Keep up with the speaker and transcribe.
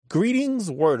Greetings,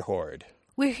 Word Horde.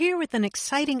 We're here with an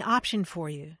exciting option for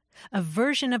you. A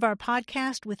version of our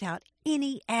podcast without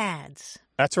any ads.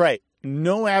 That's right.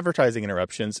 No advertising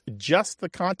interruptions, just the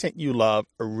content you love,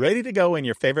 ready to go in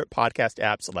your favorite podcast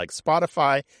apps like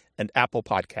Spotify and Apple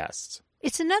Podcasts.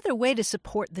 It's another way to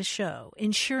support the show,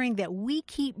 ensuring that we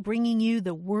keep bringing you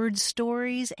the word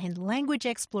stories and language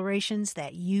explorations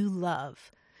that you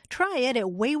love. Try it at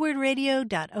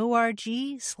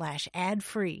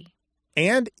waywardradio.org/ad-free.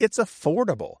 And it's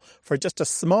affordable. For just a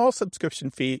small subscription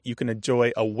fee, you can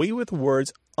enjoy A Way with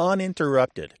Words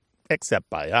uninterrupted, except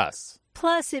by us.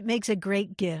 Plus, it makes a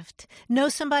great gift. Know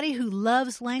somebody who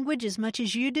loves language as much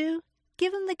as you do?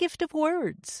 Give them the gift of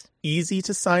words. Easy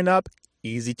to sign up,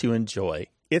 easy to enjoy.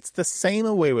 It's the same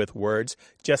A Way with Words,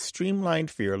 just streamlined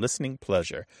for your listening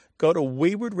pleasure. Go to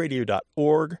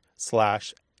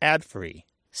waywardradio.org/ad-free.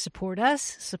 Support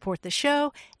us, support the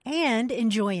show, and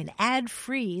enjoy an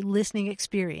ad-free listening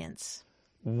experience.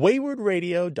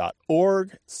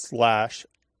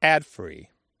 waywardradio.org/ad-free.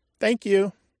 Thank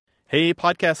you. Hey,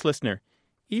 podcast listener.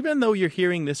 Even though you're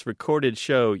hearing this recorded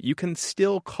show, you can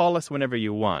still call us whenever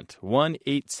you want.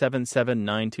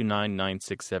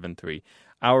 1-877-929-9673.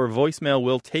 Our voicemail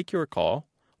will take your call.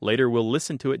 Later, we'll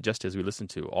listen to it just as we listen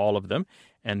to all of them.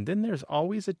 And then there's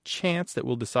always a chance that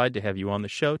we'll decide to have you on the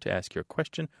show to ask your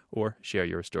question or share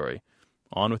your story.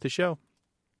 On with the show.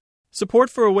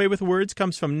 Support for A Way with Words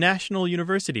comes from National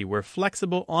University, where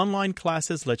flexible online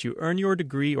classes let you earn your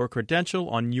degree or credential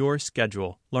on your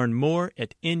schedule. Learn more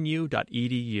at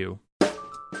nu.edu.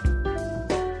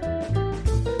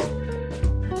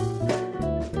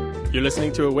 You're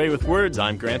listening to A Way with Words.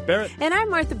 I'm Grant Barrett. And I'm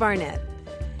Martha Barnett.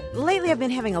 Lately, I've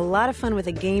been having a lot of fun with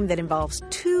a game that involves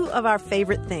two of our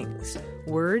favorite things,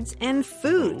 words and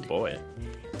food. Oh, boy.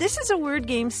 This is a word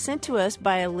game sent to us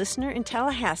by a listener in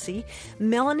Tallahassee,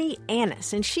 Melanie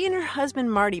Annis. And she and her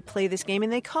husband, Marty, play this game,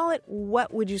 and they call it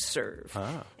What Would You Serve?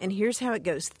 Ah. And here's how it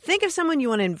goes. Think of someone you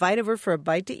want to invite over for a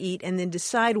bite to eat, and then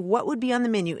decide what would be on the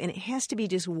menu. And it has to be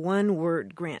just one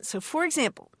word, Grant. So, for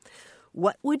example,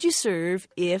 what would you serve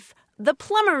if the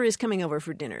plumber is coming over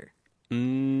for dinner?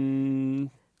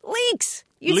 Leeks.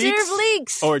 You serve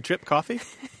leeks. Or drip coffee?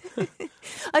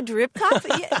 A drip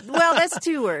coffee? Yeah. Well, that's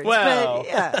two words. Well.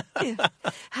 But yeah.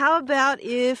 How about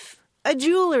if a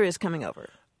jeweler is coming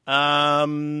over?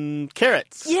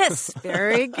 Carrots. Yes,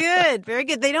 very good. Very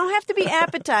good. They don't have to be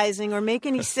appetizing or make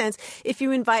any sense. If you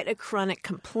invite a chronic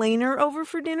complainer over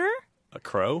for dinner? A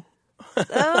crow?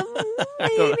 Maybe.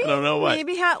 I don't know what.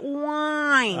 Maybe hot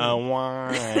wine.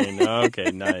 Wine. Okay,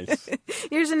 nice.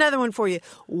 Here's another one for you.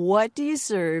 What do you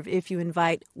serve if you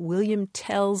invite William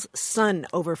Tell's son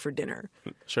over for dinner?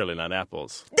 Surely not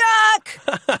apples. Duck!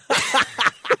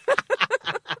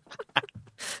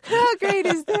 How great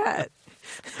is that?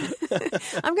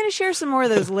 I'm going to share some more of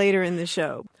those later in the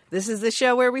show. This is the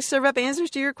show where we serve up answers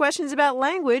to your questions about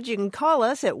language. You can call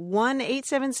us at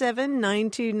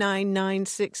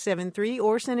 1-877-929-9673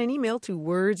 or send an email to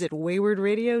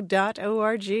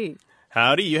words@waywardradio.org.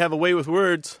 Howdy, you have A Way with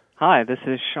Words. Hi, this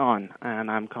is Sean, and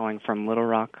I'm calling from Little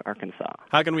Rock, Arkansas.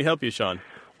 How can we help you, Sean?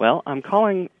 Well, I'm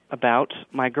calling about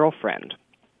my girlfriend.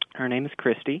 Her name is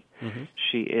Christy. Mm-hmm.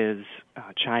 She is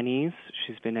Chinese.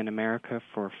 She's been in America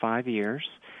for 5 years,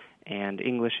 and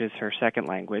English is her second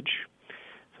language.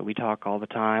 So we talk all the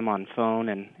time on phone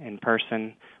and in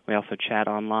person. We also chat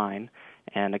online,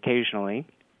 and occasionally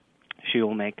she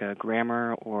will make a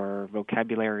grammar or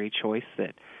vocabulary choice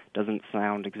that doesn't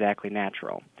sound exactly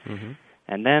natural. Mm-hmm.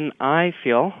 And then I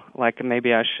feel like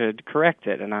maybe I should correct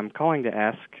it, and I'm calling to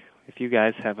ask if you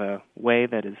guys have a way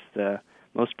that is the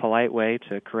most polite way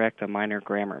to correct a minor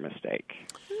grammar mistake.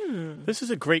 This is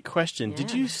a great question. Yeah.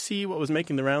 Did you see what was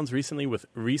making the rounds recently with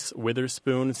Reese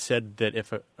Witherspoon said that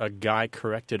if a guy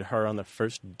corrected her on the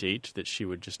first date, that she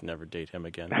would just never date him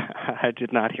again? I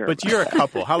did not hear But about you're a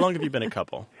couple. How long have you been a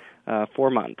couple? 4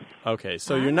 months. Okay,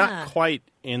 so you're not quite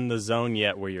in the zone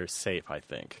yet where you're safe, I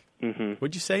think. Mm-hmm.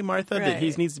 Would you say, Martha, that he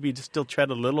Right. needs to be just still tread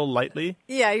a little lightly?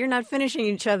 Yeah, you're not finishing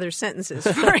each other's sentences,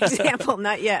 for example.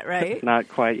 Not yet, right? Not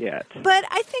quite yet. But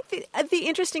I think the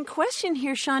interesting question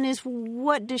here, Sean, is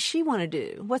what does she want to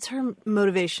do? What's her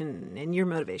motivation and your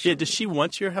motivation? Yeah, does she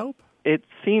want your help? It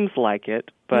seems like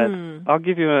it, but I'll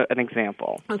give you an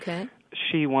example. Okay.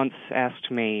 She once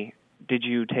asked me, did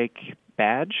you take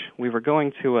badge? We were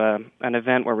going to an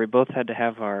event where we both had to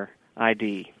have our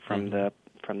ID from the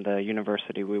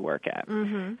university we work at.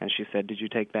 Mm-hmm. And she said, did you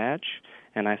take badge?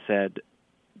 And I said,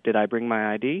 did I bring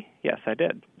my ID? Yes, I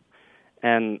did.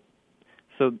 And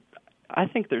so I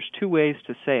think there's two ways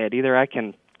to say it. Either I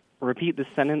can repeat the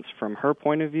sentence from her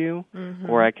point of view,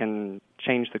 or I can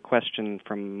change the question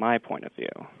from my point of view.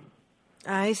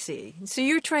 I see. So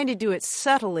you're trying to do it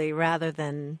subtly rather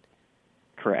than...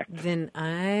 Correct. Then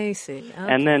I see.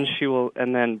 Okay. And then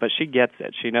but she gets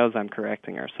it. She knows I'm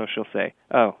correcting her, so she'll say,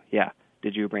 "Oh, yeah,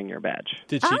 did you bring your badge?"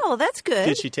 Did she, Oh, that's good.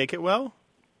 Did she take it well?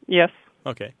 Yes.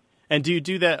 Okay. And do you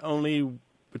do that only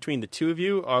between the two of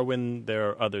you or when there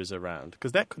are others around?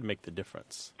 Because that could make the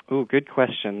difference. Ooh, good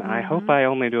question. I hope I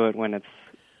only do it when it's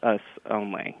us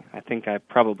only. I think I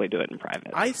probably do it in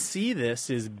private. I see this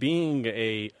as being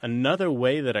another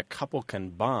way that a couple can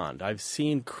bond. I've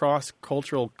seen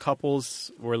cross-cultural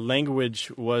couples where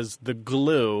language was the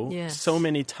glue so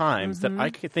many times that I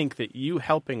could think that you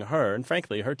helping her, and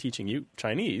frankly, her teaching you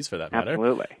Chinese for that matter,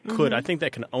 Absolutely. I think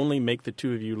that can only make the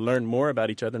two of you learn more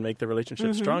about each other and make the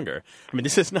relationship stronger. I mean,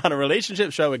 this is not a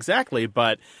relationship show exactly,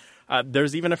 but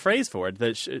there's even a phrase for it,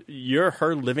 that you're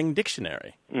her living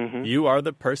dictionary. Mm-hmm. You are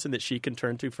the person that she can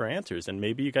turn to for answers. And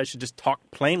maybe you guys should just talk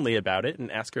plainly about it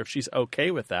and ask her if she's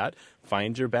okay with that.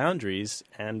 Find your boundaries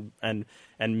and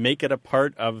make it a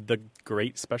part of the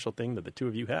great special thing that the two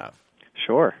of you have.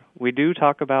 Sure. We do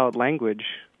talk about language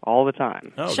all the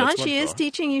time. Oh, Sean, that's she is wonderful.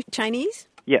 teaching you Chinese?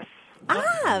 Yes.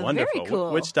 Very Wonderful.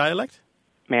 cool. Which dialect?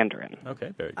 Mandarin.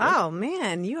 Okay, very good. Oh,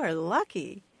 man, you are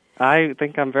lucky. I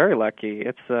think I'm very lucky.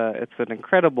 It's an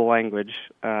incredible language.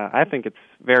 I think it's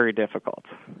very difficult.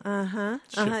 Yeah,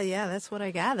 that's what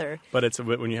I gather. But it's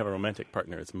when you have a romantic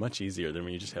partner, it's much easier than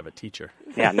when you just have a teacher.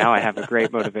 Yeah, now I have a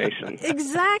great motivation.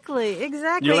 Exactly.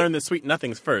 You learn the sweet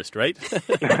nothings first, right?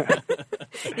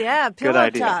 Yeah, Good pillow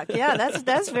idea. talk. Yeah,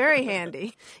 that's very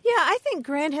handy. Yeah, I think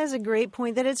Grant has a great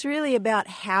point that it's really about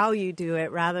how you do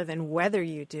it rather than whether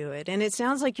you do it. And it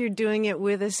sounds like you're doing it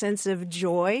with a sense of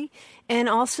joy and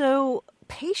also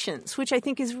patience, which I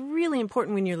think is really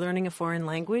important when you're learning a foreign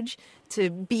language, to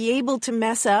be able to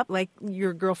mess up like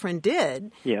your girlfriend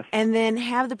did. Yes. And then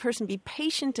have the person be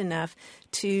patient enough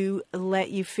to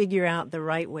let you figure out the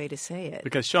right way to say it.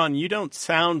 Because, Sean, you don't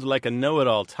sound like a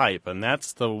know-it-all type, and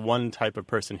that's the one type of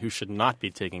person who should not be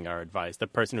taking our advice. The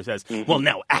person who says, well,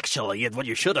 no, actually, what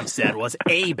you should have said was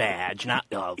a badge, not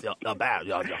a badge.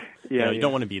 You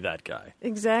don't want to be that guy.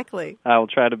 Exactly. I'll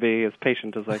try to be as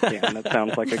patient as I can. That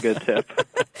sounds like a good tip.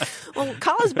 Well,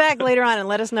 call us back later on and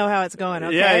let us know how it's going,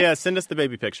 okay? Yeah, send us the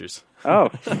baby pictures. Oh,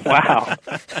 wow.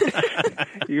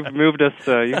 You've moved us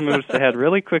ahead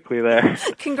really quickly there.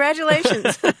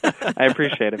 Congratulations. I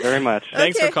appreciate it very much.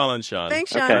 Thanks Okay. for calling, Sean.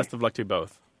 Thanks, Sean. Okay. Best of luck to you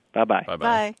both. Bye-bye. Bye-bye.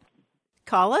 Bye.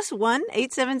 Call us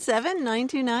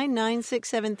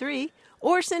 1-877-929-9673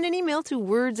 or send an email to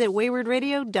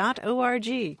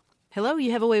words@waywardradio.org. Hello,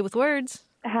 you have a way with words.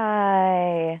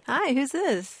 Hi. Hi, who's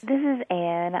this? This is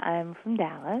Anne. I'm from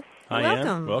Dallas. Hi, Welcome.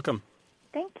 Ann. Welcome.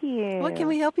 Thank you. What can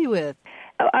we help you with?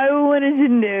 I wanted to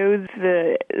know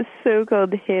the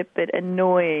so-called hip but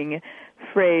annoying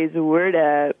phrase "word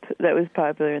up" that was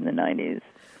popular in the 90s.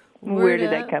 Where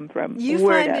did that come from?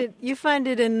 Word up. You find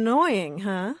it annoying,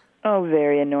 huh? Oh,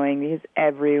 very annoying because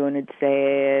everyone would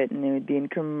say it, and it would be in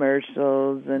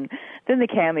commercials, and then the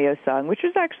Cameo song, which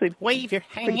was actually wave your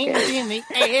hands in the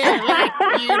air like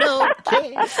you don't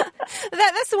care.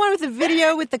 That's the one with the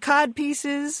video with the cod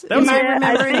pieces. That was Am I it.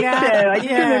 remembering I think that? so. I just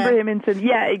remember him in some.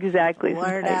 Yeah, exactly.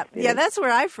 Word some up. type Yeah, that's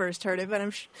where I first heard it, but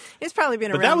it's probably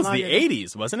been But around that was longer. the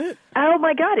 80s, wasn't it? Oh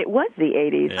my God! It was the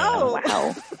 80s. Yeah. Oh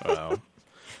wow! Wow.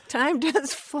 Time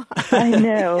does fly. I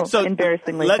know. So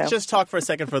Embarrassingly let's so. just talk for a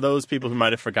second for those people who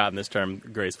might have forgotten this term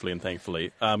gracefully and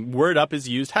thankfully. Word up is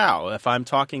used how? If I'm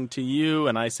talking to you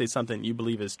and I say something you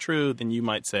believe is true, then you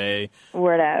might say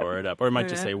Word up. word up. Or you might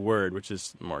just up. say word, which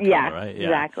is more common, Yeah, right?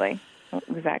 exactly.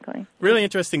 Really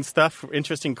interesting stuff.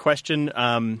 Interesting question.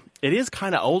 It is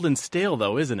kind of old and stale,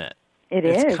 though, isn't it?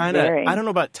 It's It's kind of, very. I don't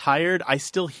know about tired. I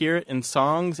still hear it in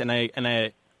songs, and I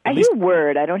I hear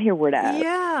word. I don't hear word up.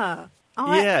 Yeah.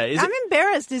 Oh, Yeah, I'm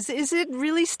embarrassed. Is it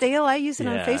really stale? I use it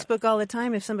on Yeah. Facebook all the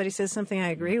time. If somebody says something I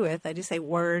agree with, I just say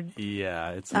word. Yeah,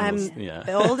 it's I'm yeah.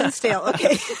 old and stale.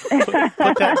 Okay.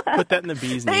 Put that in the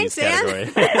bee's knees Thanks, Ann.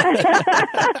 category.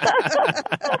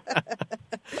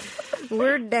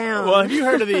 Word down. Well, have you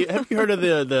heard of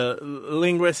the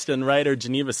linguist and writer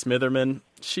Geneva Smitherman?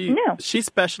 No. She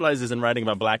specializes in writing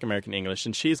about Black American English,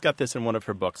 and she's got this in one of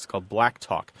her books called Black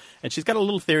Talk. And she's got a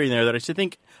little theory in there that I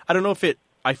think, I don't know if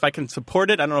I can support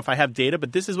it, I don't know if I have data,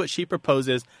 but this is what she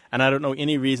proposes, and I don't know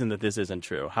any reason that this isn't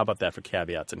true. How about that for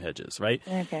caveats and hedges, right?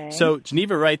 Okay. So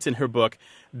Geneva writes in her book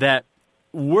that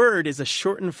word is a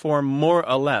shortened form, more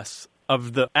or less,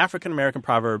 of the African American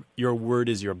proverb, your word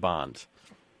is your bond.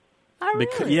 Oh,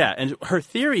 really? Yeah, and her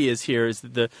theory is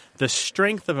that the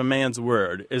strength of a man's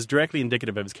word is directly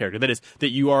indicative of his character. That is, that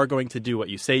you are going to do what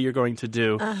you say you're going to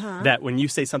do, that when you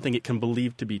say something, it can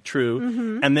believe to be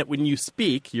true, and that when you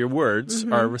speak, your words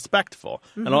are respectful.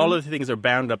 And all of the things are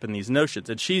bound up in these notions.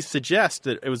 And she suggests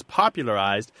that it was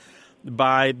popularized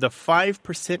by the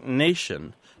 5%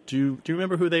 Nation. Do you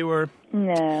remember who they were?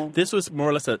 No. This was more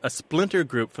or less a splinter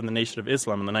group from the Nation of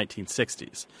Islam in the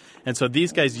 1960s. And so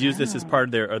these guys used this as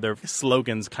part of their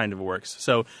slogans kind of works.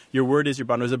 So your word is your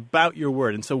bond. It was about your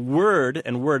word. And so word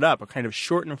and word up are kind of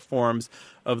shortened forms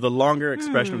of the longer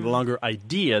expression of the longer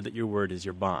idea that your word is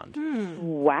your bond.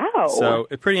 Wow. So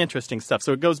pretty interesting stuff.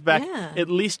 So it goes back at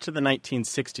least to the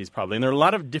 1960s probably. And there are a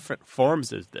lot of different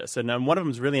forms of this. And one of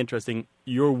them is really interesting.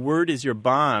 Your word is your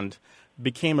bond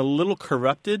became a little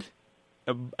corrupted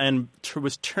and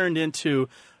was turned into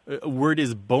word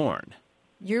is born.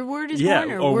 Your word is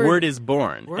born? Or word is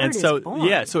born. Word and is so, born.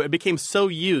 Yeah, so it became so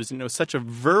used, and it was such a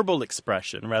verbal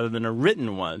expression rather than a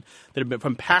written one, that it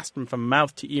been passed from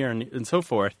mouth to ear and so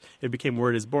forth, it became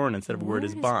word is born instead of word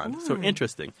is bond. So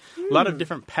interesting. A lot of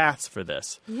different paths for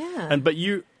this. Yeah. But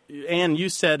Anne, you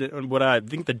said what I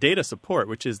think the data support,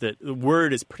 which is that the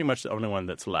word is pretty much the only one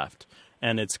that's left.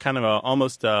 And it's kind of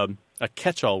almost a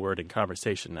catch-all word in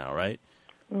conversation now, right?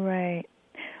 Right.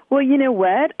 Well, you know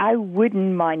what? I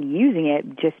wouldn't mind using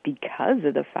it just because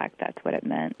of the fact that's what it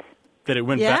meant. That it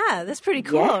went back. Yeah, that's pretty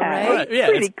cool, Yeah. right? Yeah,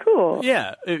 Pretty cool.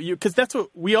 Yeah, because that's what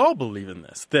we all believe in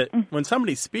this, that when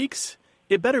somebody speaks,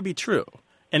 it better be true.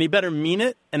 And he better mean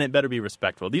it, and it better be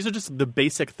respectful. These are just the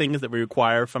basic things that we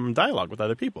require from dialogue with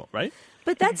other people, right?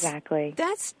 But that's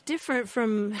different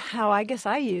from how I guess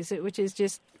I use it, which is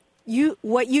just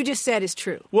what you just said is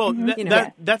true. Well,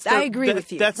 I agree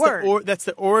with you. That's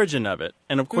the origin of it.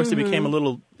 And, of course, it became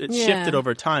it shifted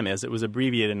over time as it was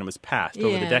abbreviated and it was passed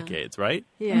over the decades, right?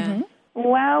 Yeah.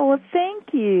 Wow, well,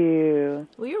 thank you.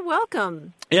 Well, you're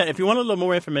welcome. Yeah, if you want a little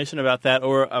more information about that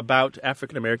or about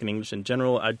African-American English in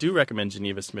general, I do recommend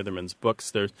Geneva Smitherman's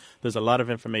books. There's a lot of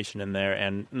information in there,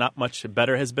 and not much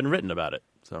better has been written about it.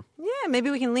 So Yeah, maybe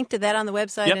we can link to that on the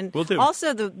website. Yep, and we'll do.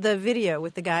 Also the video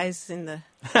with the guys in the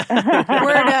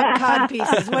word up cod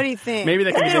pieces. What do you think? Maybe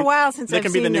that can it's be been a while since that I've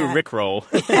can be seen the new that. Rickroll.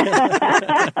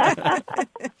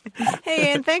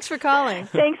 Hey, Ann, thanks for calling.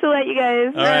 Thanks a lot, you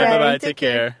guys. All right, bye-bye. Take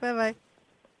care. Bye-bye.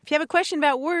 If you have a question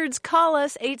about words, call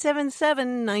us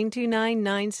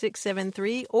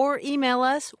 877-929-9673 or email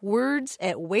us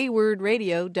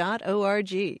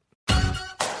words@waywordradio.org.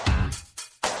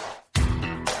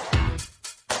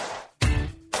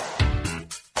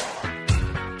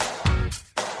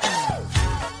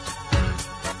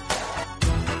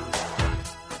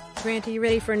 Grant, are you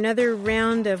ready for another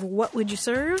round of What Would You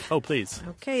Serve? Oh, please.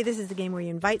 Okay, this is the game where you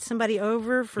invite somebody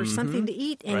over for something to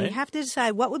eat, and Right. you have to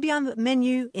decide what would be on the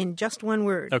menu in just one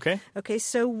word. Okay. Okay,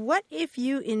 so what if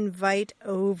you invite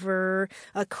over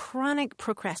a chronic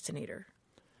procrastinator?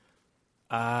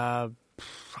 I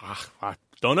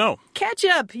don't know.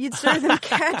 Ketchup! You'd serve them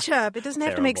ketchup. It doesn't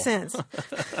have to make sense.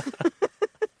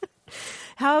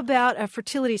 How about a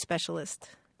fertility specialist?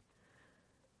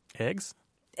 Eggs?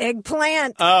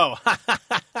 Eggplant. Oh.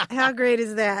 How great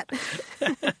is that?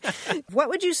 What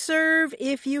would you serve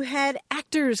if you had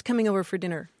actors coming over for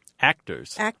dinner?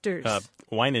 Actors. Actors.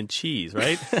 Wine and cheese,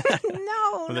 right?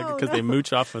 No. Because they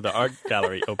mooch off of the art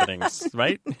gallery openings,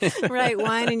 right? Right,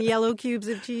 wine and yellow cubes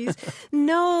of cheese.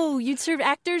 No, you'd serve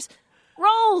actors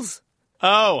rolls.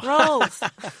 Oh. Rolls.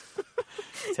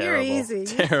 Terrible. You're easy.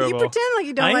 Terrible. You pretend like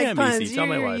you don't I like am puns. easy. Tell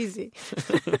my You're wife. easy.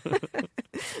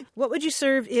 What would you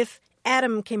serve if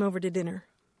Adam came over to dinner?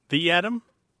 The Adam?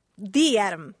 The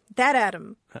Adam. That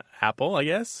Adam. Apple, I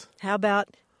guess. How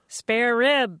about spare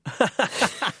rib?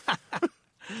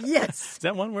 Yes. Is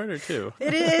that one word or two?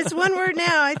 It is one word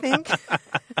now, I think.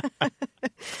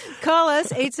 Call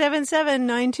us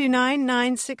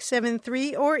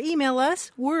 877-929-9673 or email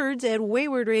us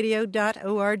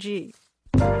words@waywordradio.org.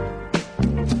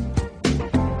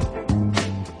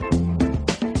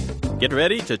 Get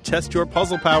ready to test your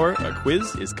puzzle power. A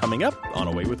quiz is coming up on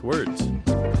A Way with Words.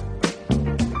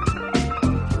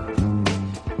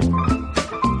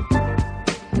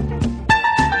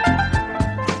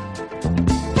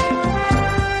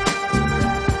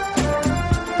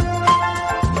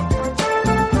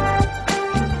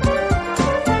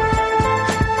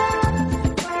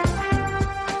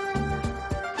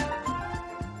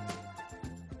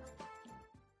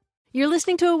 You're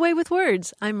listening to A Way with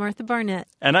Words. I'm Martha Barnett.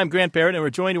 And I'm Grant Barrett, and we're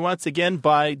joined once again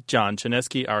by John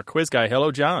Chinesky, our quiz guy.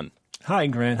 Hello, John. Hi,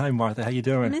 Grant. Hi, Martha. How you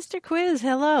doing? Mr. Quiz,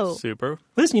 hello. Super.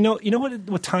 Listen, you know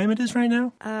what time it is right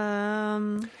now?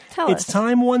 Tell It's us.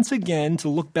 time once again to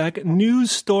look back at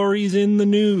news stories in the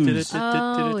news.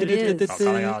 Oh, it is.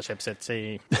 Calling all ships at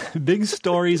sea. Big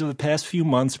stories of the past few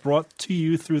months brought to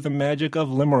you through the magic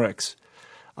of limericks.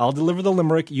 I'll deliver the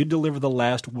limerick. You deliver the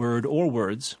last word or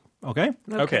words. Okay?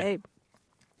 Okay.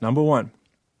 Number 1.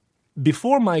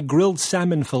 Before my grilled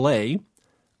salmon fillet,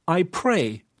 I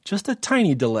pray just a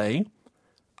tiny delay.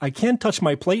 I can't touch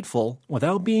my plateful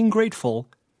without being grateful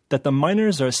that the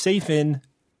miners are safe in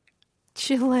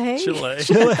Chile. Chile.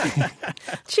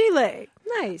 Chile.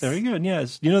 Nice. Very good,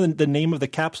 yes. You know the name of the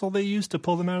capsule they used to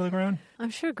pull them out of the ground?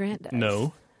 I'm sure Grant does.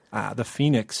 No. The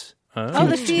Phoenix. Oh,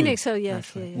 the Phoenix. Oh,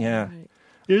 yes. Yeah. Right.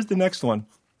 Here's the next one.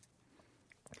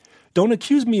 Don't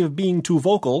accuse me of being too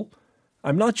vocal.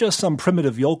 I'm not just some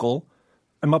primitive yokel.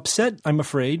 I'm upset, I'm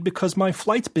afraid, because my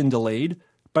flight's been delayed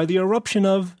by the eruption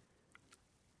of...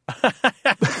 Yeah,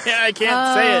 I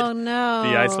can't say it. Oh, no.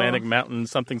 The Icelandic mountain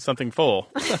something full.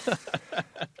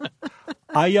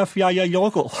 Ayafyaya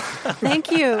yokel.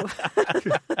 Thank you.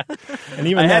 And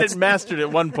even I had that's it mastered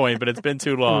at one point, but it's been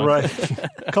too long. right.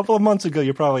 A couple of months ago,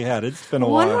 you probably had it. It's been a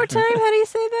while. One more time. How do you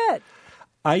say that?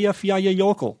 Ayafyaya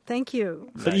yokel. Thank you.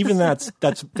 But even that's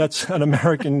an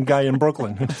American guy in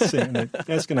Brooklyn who's saying it.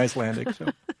 Asking Icelandic.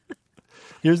 So.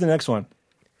 Here's the next one.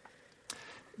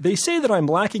 They say that I'm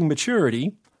lacking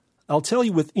maturity. I'll tell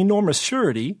you with enormous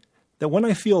surety that when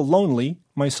I feel lonely,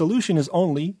 my solution is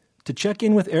only to check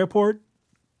in with airport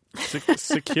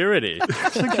Security.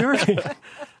 security.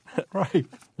 Right.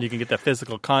 You can get that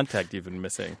physical contact you've been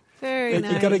missing. Very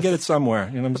nice. You got to get it somewhere.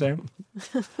 You know what I'm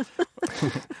saying?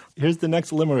 Here's the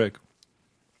next limerick.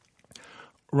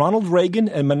 Ronald Reagan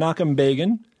and Menachem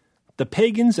Begin, the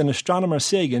pagans and astronomer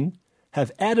Sagan,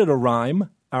 have added a rhyme.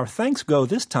 Our thanks go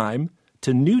this time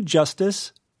to New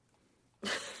Justice.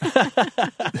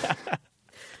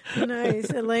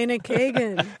 Nice. Elena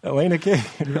Kagan. Elena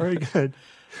Kagan. Very good.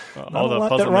 All a the lot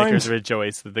puzzle that makers rhymes.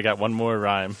 rejoice that they got one more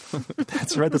rhyme.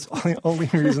 That's right. That's the only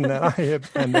reason that I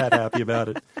am that happy about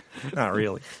it. Not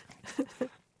really.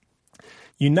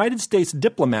 United States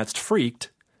diplomats freaked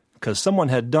because someone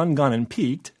had gone and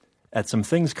peeked at some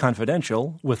things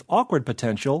confidential with awkward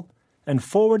potential and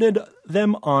forwarded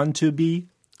them on to be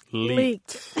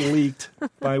Leaked. leaked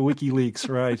by WikiLeaks.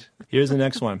 Right. Here's the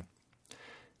next one.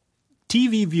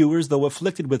 TV viewers, though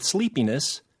afflicted with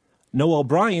sleepiness, know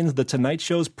O'Brien's The Tonight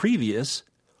Show's previous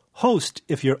host.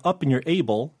 If you're up and you're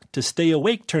able to stay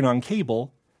awake, turn on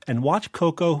cable and watch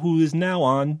Coco, who is now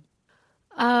on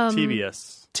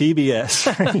TBS.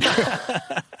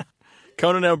 TBS.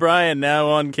 Conan O'Brien now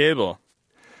on cable.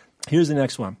 Here's the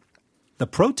next one. The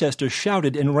protesters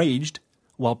shouted enraged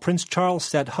while Prince Charles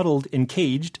sat huddled and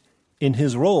caged in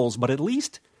his rolls, but at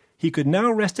least he could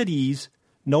now rest at ease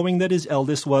knowing that his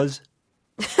eldest was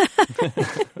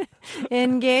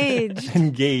Engaged.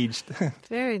 engaged.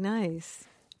 Very nice.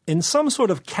 In some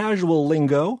sort of casual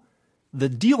lingo, the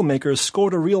deal makers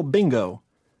scored a real bingo.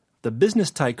 The business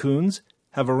tycoons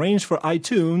have arranged for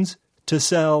iTunes to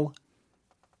sell.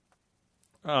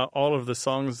 All of the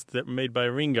songs that were made by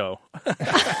Ringo.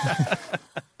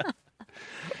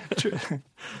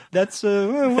 That's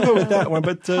we'll go with that one.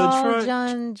 But Paul, try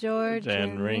John, George,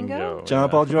 And Ringo. John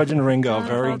Paul, George, and Ringo. John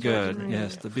Very Paul, George, good. and Ringo.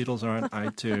 Yes, the Beatles are on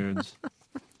iTunes.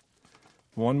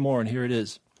 One more, and here it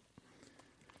is.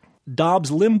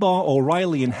 Dobbs, Limbaugh,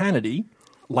 O'Reilly, and Hannity,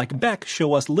 like Beck,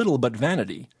 show us little but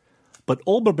vanity. But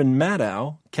Olbermann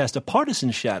Maddow cast a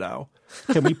partisan shadow.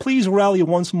 Can we please rally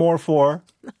once more for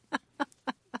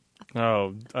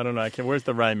Oh, I don't know. Where's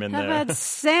the rhyme in How there? about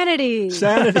sanity?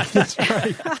 sanity? That's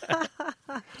right.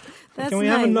 That's Can we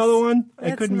nice. have another one? I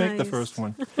That's couldn't make the nice. first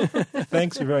one.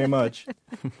 Thanks very much.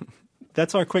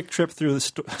 That's our quick trip through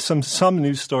some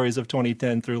news stories of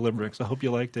 2010 through limericks. I hope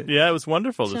you liked it. Yeah, it was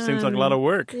wonderful. It seems like a lot of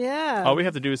work. Yeah. All we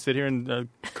have to do is sit here and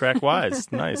crack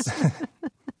wise. Nice.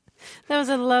 That was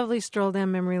a lovely stroll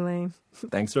down memory lane.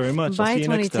 Thanks very much. I'll Bye, see you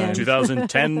next 2010. time.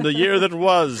 2010, the year that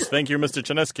was. Thank you, Mr.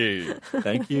 Chinesky.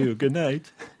 Thank you. Good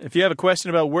night. If you have a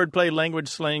question about wordplay, language,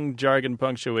 slang, jargon,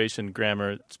 punctuation,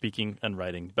 grammar, speaking, and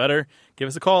writing better, give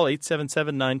us a call,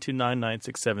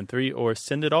 877-929-9673, or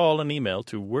send it all an email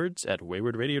to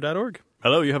words@waywardradio.org.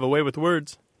 Hello, you have a way with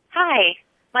words. Hi,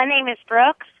 my name is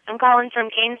Brooke. I'm calling from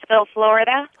Gainesville,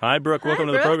 Florida. Hi, Brooke. Welcome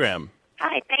to the Brooke. program.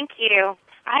 Hi, thank you.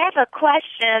 I have a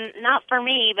question, not for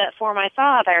me, but for my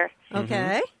father.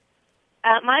 Okay.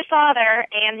 My father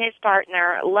and his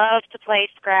partner love to play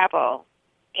Scrabble,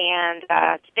 and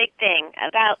it's a big thing.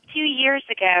 About 2 years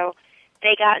ago,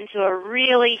 they got into a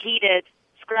really heated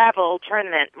Scrabble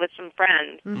tournament with some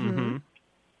friends. Mm-hmm.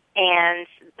 And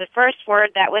the first word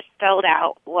that was spelled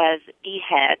out was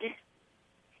behead,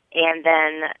 and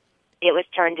then it was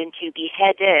turned into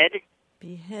beheaded.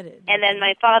 Beheaded. And then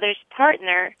my father's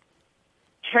partner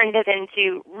turned it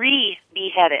into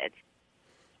re-beheaded.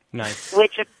 Nice.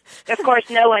 Which, of course,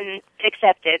 no one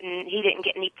accepted, and he didn't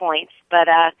get any points. But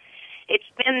it's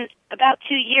been about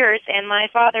 2 years, and my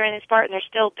father and his partner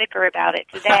still bicker about it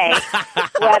today,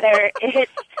 whether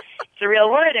it's a real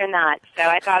word or not. So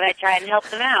I thought I'd try and help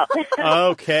them out.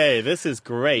 Okay, this is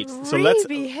great. So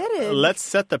Re-beheaded. let's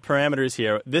set the parameters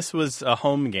here. This was a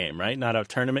home game, right? Not a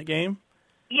tournament game?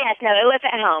 Yes, no, it was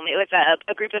at home. It was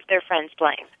a group of their friends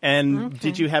playing. And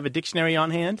did you have a dictionary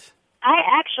on hand? I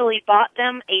actually bought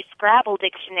them a Scrabble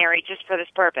dictionary just for this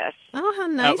purpose. Oh, how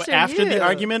nice are after you. the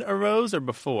argument arose or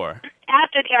before?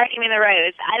 After the argument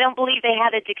arose. I don't believe they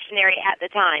had a dictionary at the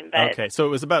time, but Okay, so it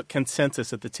was about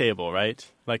consensus at the table, right?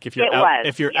 Like if you're It was,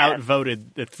 if you're yes.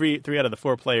 outvoted, the three out of the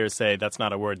 4 players say that's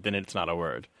not a word, then it's not a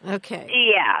word. Okay.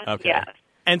 yeah, Okay. yeah.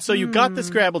 And so you got the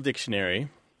Scrabble dictionary,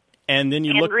 and then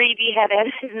you And look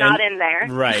re-beheaded is not in there.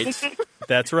 Right.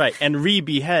 That's right. And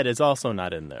re-behead is also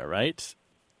not in there, right?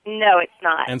 No, it's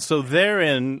not. And so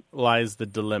therein lies the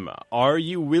dilemma. Are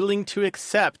you willing to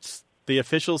accept the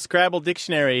official Scrabble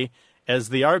dictionary as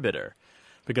the arbiter?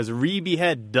 Because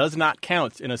re-behead does not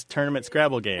count in a tournament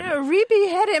Scrabble game.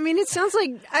 Re-beheaded. I mean, it sounds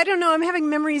like, I don't know, I'm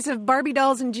having memories of Barbie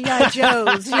dolls and G.I.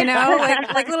 Joes, you know?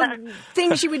 Like little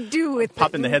things you would do with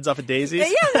Popping the heads off of daisies?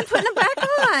 Yeah, then putting them back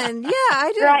on. Yeah,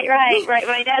 I do. Right.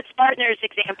 My dad's partner's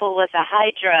example was a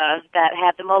hydra that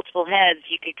had the multiple heads.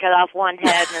 You could cut off one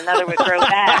head and another would grow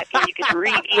back, and you could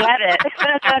re-behead it.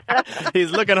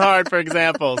 He's looking hard for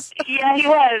examples. Yeah, he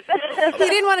was. He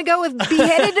didn't want to go with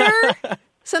beheadeder?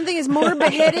 Something is more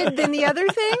beheaded than the other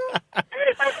thing?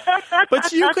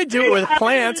 But you could do it with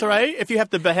plants, right? If you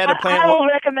have to behead a plant. I will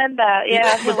recommend that.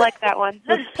 Yeah, I like that one.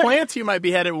 With plants, you might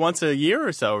behead it once a year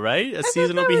or so, right? A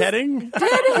seasonal beheading?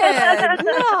 Deadhead.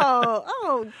 No.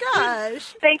 Oh,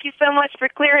 gosh. Thank you so much for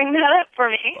clearing that up for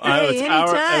me. Hey, It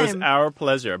was anytime. our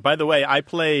pleasure. By the way, I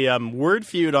play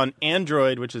WordFeud on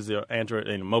Android, which is the Android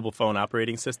mobile phone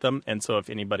operating system. And so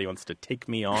if anybody wants to take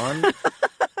me on,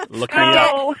 look me up.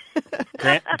 Oh,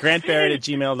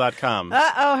 GrantBarrett@gmail.com.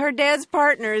 Uh-oh, her dad's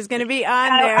partner is going to be on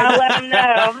there. I'll let him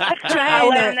know. Trying I'll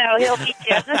let to- him know. He'll beat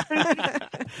you.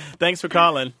 Thanks for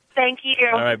calling. Thank you.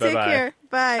 All right, Take bye-bye. care.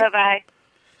 Bye. Bye-bye.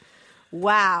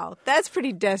 Wow, that's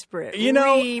pretty desperate. You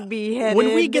know, Re-beheaded.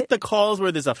 when we get the calls where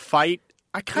there's a fight,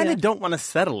 I kind of don't want to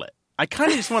settle it. I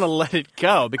kind of just want to let it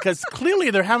go because clearly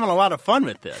they're having a lot of fun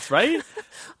with this, right?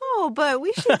 Oh, but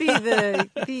we should be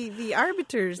the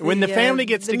arbiters. When the family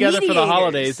gets the together for the mediators.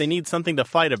 holidays, they need something to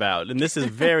fight about, and this is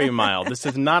very mild. This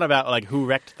is not about like who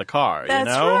wrecked the car. That's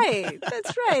you know? right.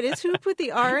 That's right. It's who put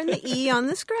the R and the E on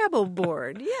the Scrabble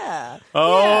board. Yeah.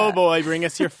 Oh Yeah. boy, bring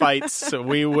us your fights.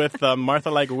 We with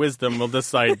Martha like wisdom will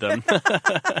decide them.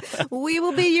 We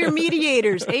will be your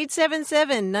mediators.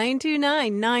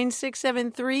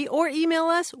 877-929-9673 or email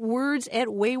us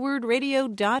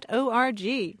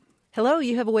words@waywardradio.org. Hello,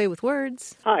 you have a way with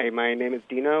words. Hi, my name is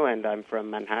Dino, and I'm from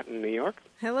Manhattan, New York.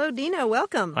 Hello, Dino.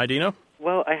 Welcome. Hi, Dino.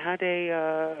 Well, I had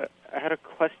a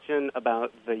question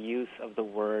about the use of the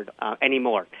word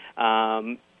anymore.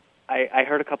 I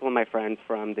heard a couple of my friends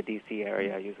from the D.C.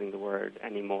 area using the word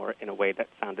anymore in a way that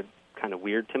sounded kind of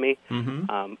weird to me.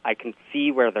 Mm-hmm. I can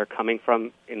see where they're coming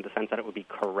from in the sense that it would be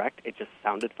correct. It just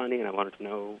sounded funny, and I wanted to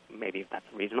know maybe if that's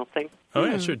a regional thing. Oh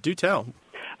yeah, sure. Do tell.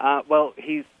 Well,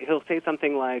 he'll say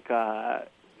something like,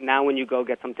 now when you go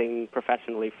get something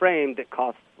professionally framed, it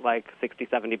costs like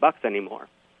 $60-$70 anymore.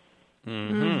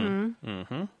 Mm-hmm.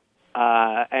 Mm-hmm.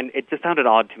 And it just sounded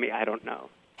odd to me. I don't know.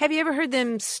 Have you ever heard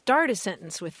them start a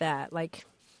sentence with that? Like,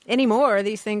 anymore,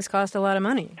 these things cost a lot of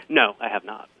money. No, I have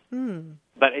not.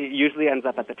 But it usually ends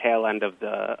up at the tail end of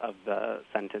the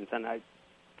sentence, and and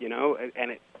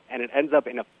it ends up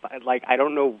in a like I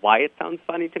don't know why it sounds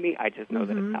funny to me. I just know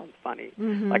that it sounds funny.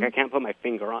 Like I can't put my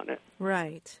finger on it.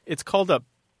 Right. It's called a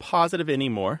positive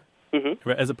anymore, Mm-hmm.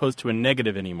 as opposed to a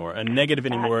negative anymore. A negative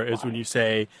anymore is when you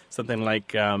say something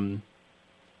like,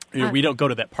 we don't go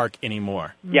to that park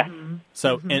anymore. Yes.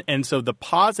 So and so the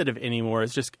positive anymore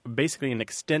is just basically an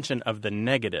extension of the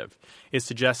negative. It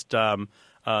suggests a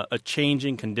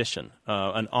changing condition,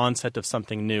 an onset of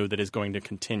something new that is going to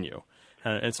continue.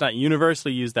 It's not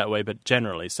universally used that way, but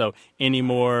generally. So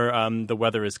anymore, the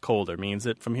weather is colder means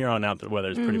that from here on out, the weather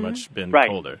has pretty much been Right.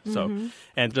 colder. So,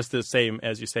 and just the same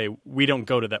as you say, we don't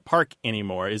go to that park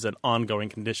anymore is an ongoing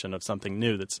condition of something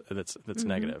new that's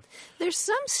negative. There's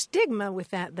some stigma with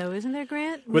that, though, isn't there,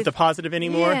 Grant? With the positive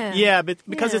anymore? Yeah. But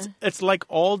because Yeah. it's like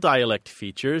all dialect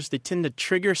features, they tend to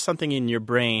trigger something in your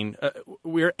brain.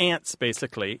 we're ants,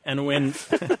 basically. And when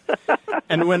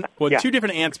two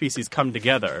different ant species come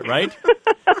together, right,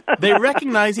 they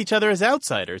recognize each other as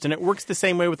outsiders. And it works the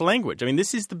same way with language. I mean,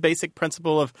 this is the basic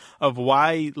principle of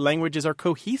why languages are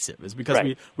cohesive, is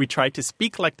because we try to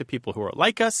speak like the people who are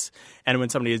like us. And when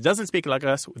somebody doesn't speak like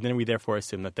us, then we therefore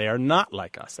assume that they are not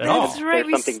like us at all. That's right.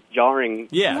 There's something jarring.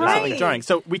 Yeah, there's something jarring.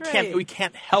 So we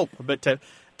can't help but to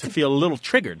feel a little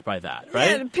triggered by that, right?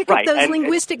 Yeah, to pick up those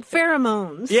linguistic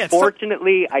pheromones. Yeah,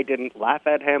 fortunately, I didn't laugh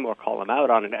at him or call him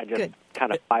out on it. I just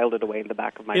kind of filed it away in the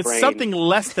back of my brain. It's something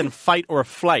less than fight or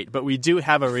flight, but we do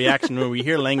have a reaction when we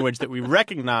hear language that we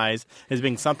recognize as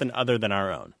being something other than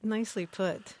our own. Nicely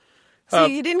put. So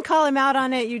you didn't call him out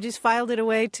on it. You just filed it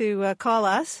away to call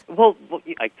us? Well,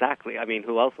 exactly. I mean,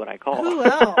 who else would I call? Who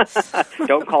else?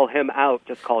 Don't call him out.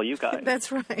 Just call you guys.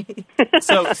 That's right.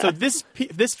 So this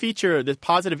feature, this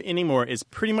positive anymore, is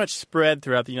pretty much spread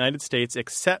throughout the United States,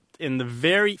 except in the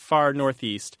very far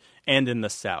Northeast and in the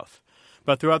South.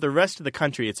 But throughout the rest of the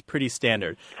country, it's pretty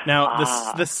standard. Now,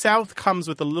 the South comes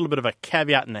with a little bit of a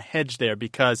caveat and a hedge there,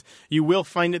 because you will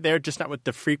find it there, just not with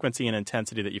the frequency and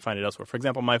intensity that you find it elsewhere. For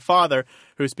example, my father,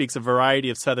 who speaks a variety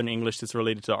of Southern English that's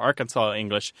related to Arkansas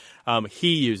English,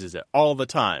 he uses it all the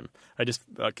time. I just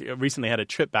recently had a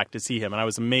trip back to see him, and I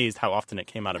was amazed how often it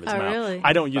came out of his mouth. Really?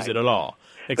 I don't use it at all.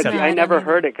 But I never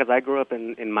heard it because I grew up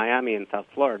in Miami in South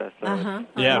Florida. So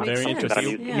yeah, very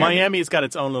interesting. Yeah. Miami's got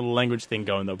its own little language thing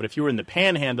going, though. But if you were in the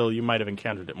Panhandle, you might have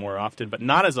encountered it more often, but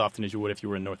not as often as you would if you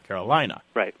were in North Carolina.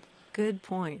 Right. Good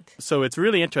point. So it's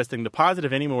really interesting. The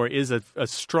positive anymore is a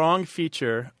strong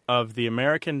feature of the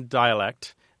American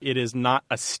dialect. It is not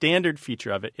a standard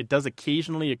feature of it. It does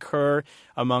occasionally occur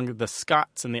among the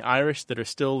Scots and the Irish that are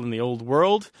still in the old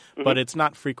world, but it's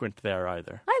not frequent there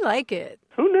either. I like it.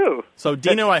 Who knew? So,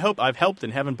 Dino, I hope I've helped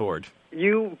and haven't bored.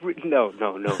 No,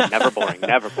 never boring,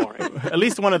 never boring. At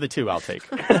least one of the two I'll take.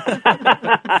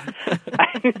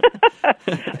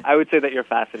 I would say that you're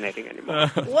fascinating anymore.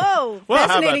 Whoa,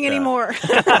 fascinating anymore.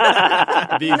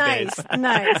 These days.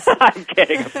 Nice. I'm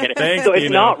kidding. Thanks, so it's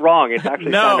Dino. not wrong. It's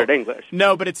actually standard English.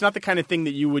 No, but it's not the kind of thing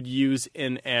that you would use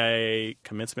in a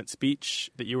commencement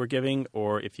speech that you were giving,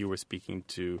 or if you were speaking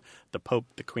to the Pope,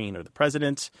 the Queen, or the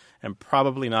President, and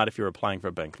probably not if you were applying for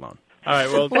a bank loan. All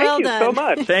right, well, Well Thank you so done.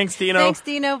 much. Thanks, Dino. Thanks,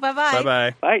 Dino. Bye-bye.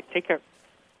 Bye-bye. Bye. Take care.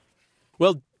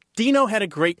 Well, Dino had a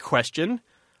great question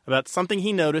about something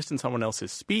he noticed in someone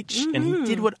else's speech, and he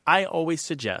did what I always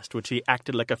suggest, which he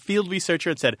acted like a field researcher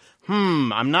and said,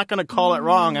 I'm not going to call it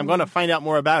wrong. I'm going to find out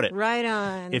more about it. Right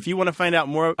on. If you want to find out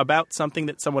more about something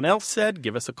that someone else said,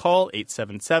 give us a call,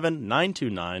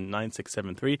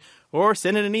 877-929-9673, or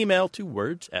send in an email to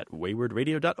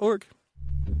words@waywardradio.org.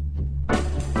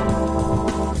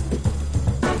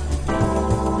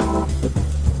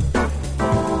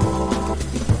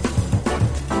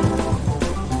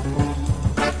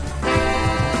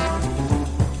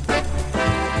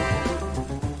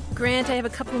 Grant, I have a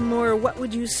couple more what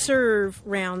would you serve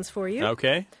rounds for you.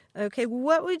 Okay. Okay,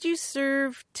 what would you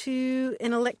serve to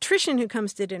an electrician who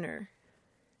comes to dinner?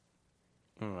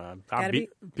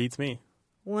 Beats me.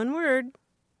 One word.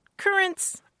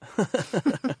 Currents. I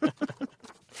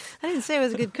didn't say I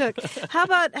was a good cook. How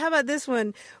about this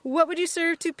one? What would you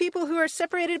serve to people who are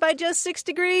separated by just 6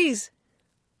 degrees?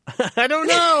 I don't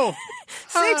know.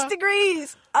 6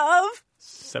 degrees of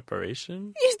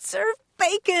Separation? you'd serve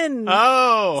bacon.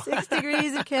 Oh. 6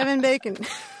 degrees of Kevin Bacon.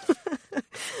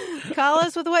 Call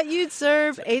us with what you'd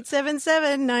serve,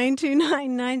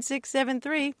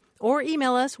 877-929-9673, or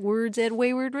email us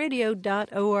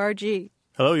words@waywardradio.org.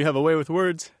 Hello, you have a way with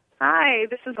words. Hi,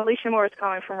 this is Alicia Morris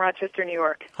calling from Rochester, New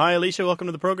York. Hi, Alicia. Welcome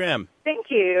to the program.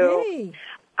 Thank you. Hey.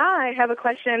 I have a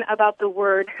question about the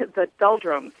word the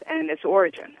doldrums and its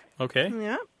origin. Okay.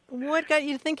 Yeah. What got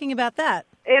you thinking about that?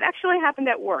 It actually happened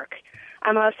at work.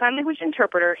 I'm a sign language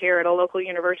interpreter here at a local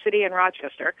university in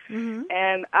Rochester,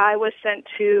 and I was sent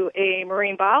to a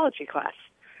marine biology class.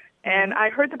 And I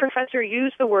heard the professor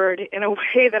use the word in a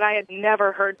way that I had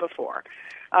never heard before.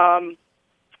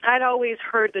 I'd always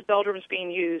heard the doldrums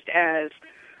being used as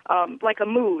like a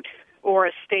mood or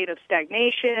a state of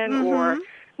stagnation or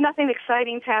nothing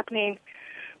exciting's happening.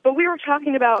 But we were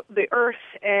talking about the earth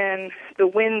and the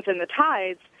winds and the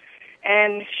tides,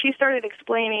 and she started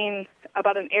explaining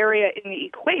about an area in the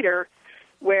equator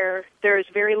where there's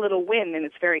very little wind and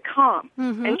it's very calm.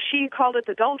 And she called it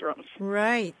the doldrums.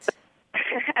 Right.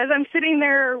 As I'm sitting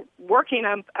there working,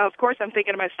 of course I'm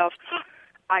thinking to myself,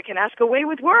 I can ask away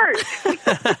with words.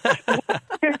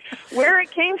 Where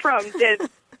it came from, did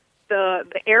the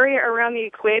area around the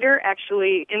equator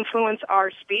actually influence our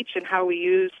speech and how we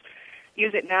use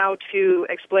it now to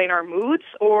explain our moods,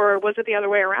 or was it the other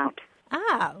way around?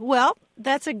 Well,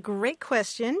 that's a great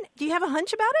question. Do you have a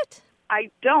hunch about it? I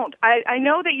don't. I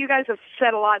know that you guys have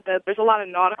said a lot that there's a lot of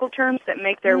nautical terms that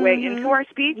make their way into our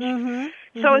speech.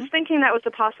 So I was thinking that was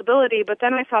a possibility, but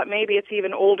then I thought maybe it's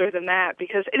even older than that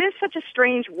because it is such a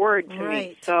strange word to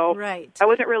me. So I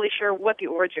wasn't really sure what the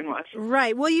origin was.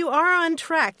 Right. Well, you are on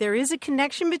track. There is a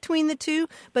connection between the two,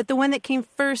 but the one that came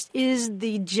first is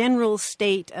the general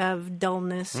state of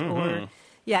dullness or...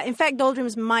 Yeah, in fact,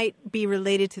 doldrums might be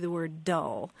related to the word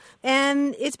dull.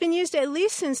 And it's been used at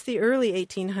least since the early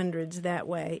 1800s that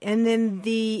way. And then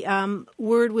the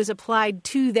word was applied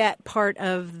to that part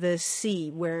of the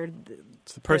sea where...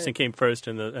 So the person came first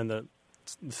and the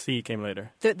sea came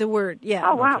later. The word, yeah.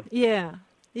 Oh, wow. Yeah,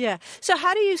 yeah. So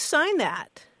how do you sign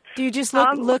that? Do you just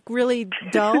look really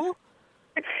dull?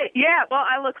 Yeah, well,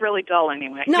 I look really dull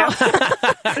anyway. No,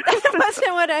 that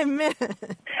wasn't what I meant.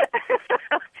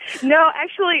 No,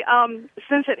 actually,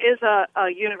 since it is a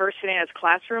university and it's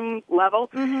classroom level,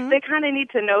 they kind of need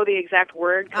to know the exact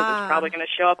word because it's probably going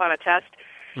to show up on a test.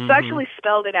 So I actually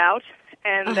spelled it out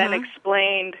and then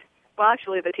explained, well,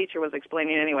 actually the teacher was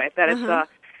explaining anyway, that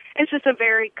it's just a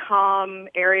very calm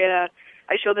area.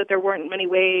 I showed that there weren't many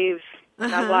waves,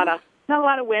 not a lot of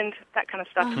wind, that kind of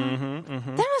stuff.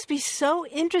 That must be so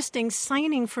interesting,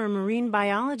 signing for a marine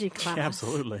biology class. Yeah,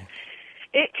 absolutely.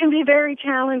 It can be very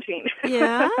challenging.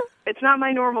 Yeah? It's not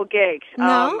my normal gig.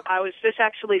 No? I was just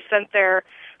actually sent there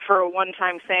for a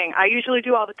one-time thing. I usually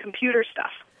do all the computer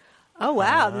stuff. Oh,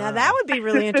 wow. Now that would be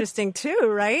really interesting, too,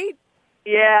 right?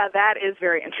 Yeah, that is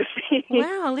very interesting.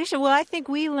 Wow, Alicia, well, I think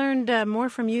we learned more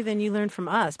from you than you learned from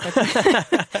us. But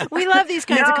we love these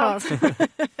kinds of calls.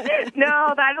 No,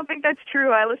 I don't think that's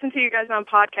true. I listen to you guys on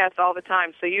podcasts all the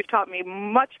time, so you've taught me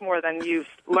much more than you've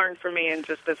learned from me in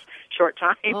just this short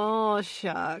time. Oh,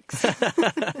 shucks.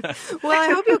 Well,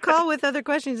 I hope you'll call with other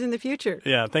questions in the future.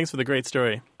 Yeah, thanks for the great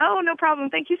story. Oh, no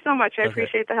problem. Thank you so much. I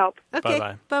appreciate the help. Okay,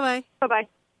 Bye-bye. Bye-bye. Bye-bye.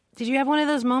 Did you have one of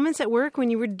those moments at work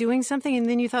when you were doing something and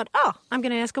then you thought, I'm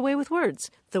going to ask away with words?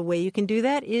 The way you can do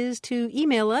that is to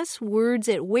email us,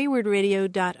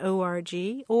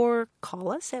 words@waywardradio.org, or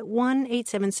call us at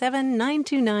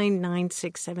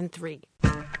 1-877-929-9673.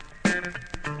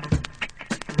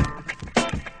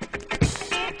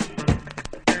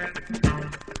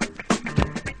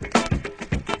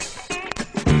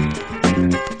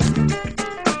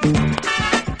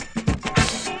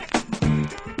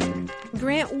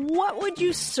 Grant, what would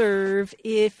you serve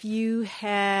if you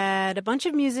had a bunch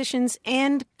of musicians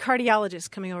and cardiologists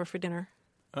coming over for dinner?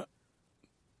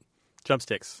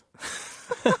 Drumsticks.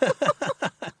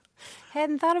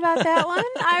 Hadn't thought about that one.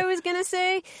 I was going to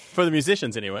say... For the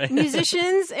musicians, anyway.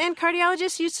 Musicians and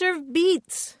cardiologists, you serve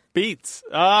beats. Beats.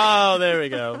 Oh, there we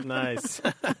go. Nice.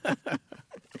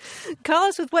 Call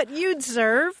us with what you'd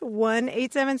serve,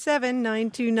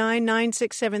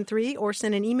 1-877-929-9673, or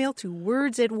send an email to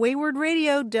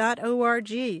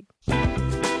words@waywardradio.org.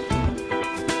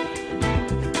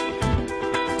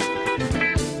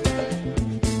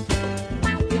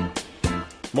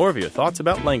 More of your thoughts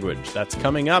about language. That's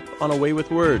coming up on A Way with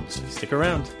Words. Stick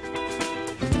around.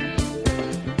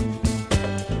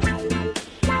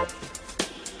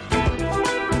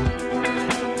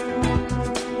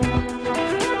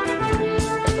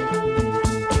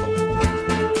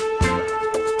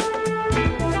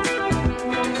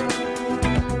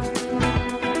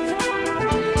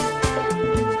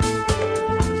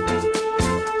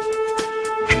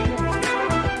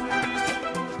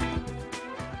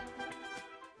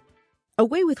 A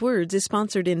Way with Words is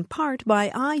sponsored in part by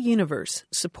iUniverse,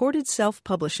 supported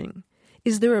self-publishing.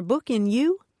 Is there a book in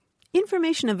you?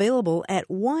 Information available at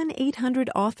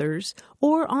 1-800-AUTHORS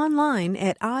or online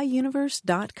at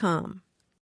iUniverse.com.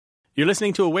 You're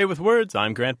listening to A Way with Words.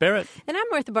 I'm Grant Barrett. And I'm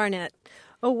Martha Barnett.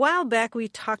 A while back, we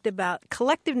talked about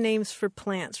collective names for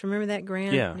plants. Remember that,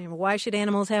 Grant? Yeah. Why should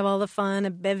animals have all the fun?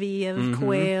 A bevy of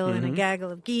quail and a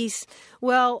gaggle of geese.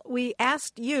 Well, we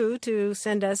asked you to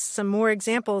send us some more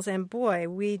examples, and boy,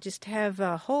 we just have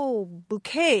a whole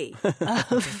bouquet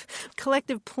of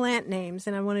collective plant names,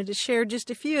 and I wanted to share just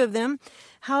a few of them.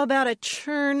 How about a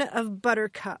churn of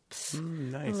buttercups?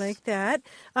 Nice. I like that.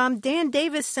 Dan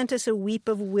Davis sent us a weep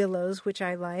of willows, which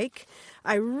I like.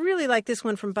 I really like this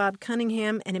one from Bob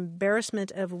Cunningham, an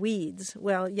embarrassment of weeds.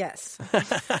 Well, yes,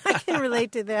 I can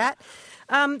relate to that.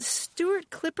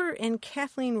 Stuart Clipper and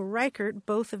Kathleen Reichert,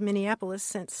 both of Minneapolis,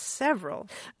 sent several.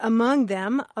 Among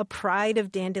them, a pride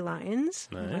of dandelions.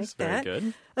 Nice, I like that. very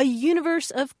good. A universe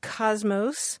of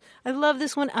cosmos. I love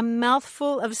this one. A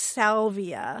mouthful of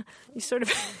salvia. You sort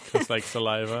of... It's like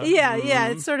saliva. Yeah,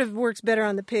 it sort of works better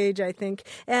on the page, I think.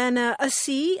 And a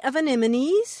sea of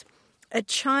anemones. a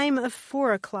chime of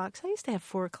 4 o'clocks. I used to have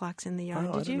 4 o'clocks in the yard.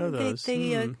 Oh, I Did didn't you? know those.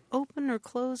 They open or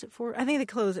close at 4? I think they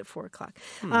close at 4 o'clock.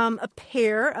 A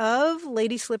pair of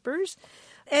lady slippers.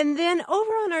 And then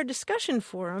over on our discussion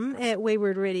forum at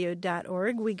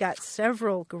waywardradio.org, we got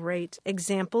several great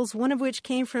examples, one of which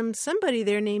came from somebody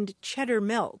there named Cheddar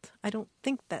Melt. I don't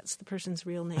think that's the person's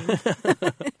real name.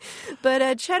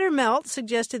 But Cheddar Melt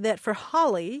suggested that for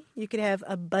holly, you could have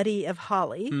a buddy of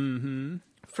holly. Mm-hmm.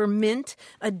 For mint,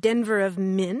 a Denver of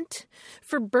mint.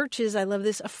 For birches, I love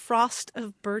this, a frost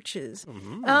of birches.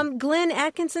 Mm-hmm. Glenn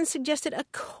Atkinson suggested a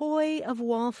coy of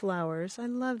wallflowers. I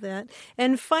love that.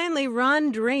 And finally,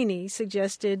 Ron Draney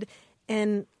suggested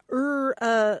an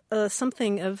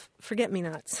something of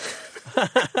forget-me-nots.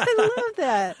 I love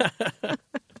that.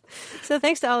 So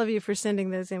thanks to all of you for sending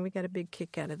those in. We got a big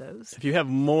kick out of those. If you have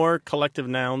more collective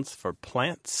nouns for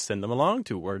plants, send them along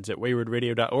to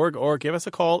words@waywardradio.org or give us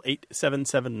a call,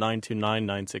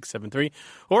 877-929-9673,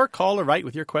 or call or write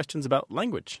with your questions about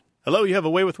language. Hello, you have a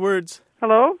Way with Words.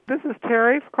 Hello, this is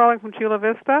Terry calling from Chula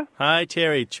Vista. Hi,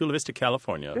 Terry, Chula Vista,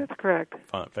 California. That's correct.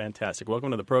 Fantastic.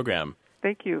 Welcome to the program.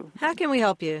 Thank you. How can we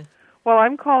help you? Well,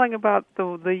 I'm calling about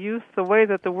the way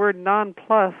that the word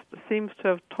nonplussed seems to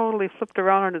have totally flipped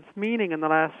around on its meaning in the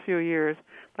last few years.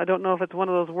 I don't know if it's one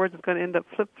of those words that's going to end up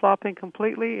flip-flopping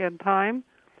completely in time.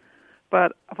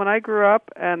 But when I grew up,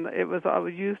 and I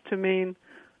was used to mean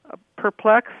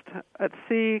perplexed, at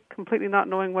sea, completely not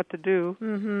knowing what to do.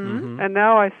 Mm-hmm. And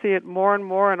now I see it more and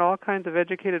more in all kinds of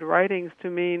educated writings to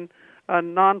mean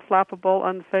non-flappable,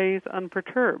 unfazed,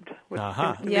 unperturbed, which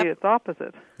seems to be its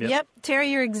opposite. Yep,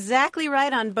 Terry, you're exactly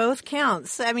right on both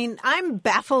counts. I mean, I'm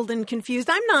baffled and confused.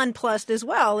 I'm nonplussed as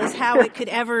well as how it could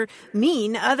ever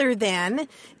mean other than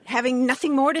having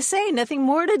nothing more to say, nothing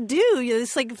more to do.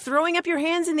 It's like throwing up your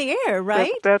hands in the air,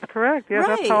 right? That's correct. Yeah,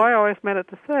 right. That's how I always meant it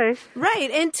to say.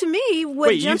 Right, and to me,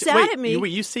 what jumps out at me...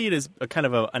 You see it as a kind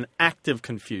of an active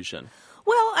confusion.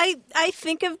 Well, I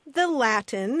think of the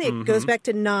Latin. It goes back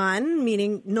to non,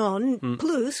 meaning non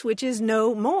plus, which is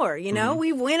no more. You know,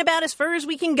 we went about as far as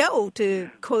we can go,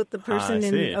 to quote the person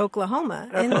in Oklahoma.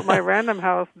 That's what my Random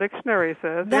House dictionary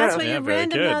says. That's what your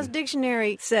Random House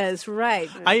dictionary says, right.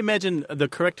 I imagine the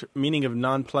correct meaning of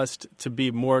nonplussed to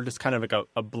be more just kind of like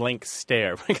a blank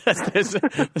stare, because there's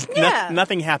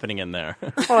nothing happening in there.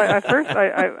 Well,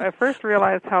 I first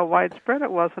realized how widespread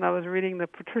it was when I was reading the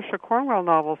Patricia Cornwell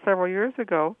novel several years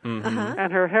ago,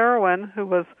 and her heroine, who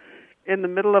was in the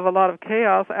middle of a lot of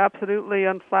chaos, absolutely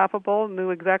unflappable, knew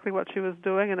exactly what she was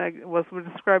doing, and was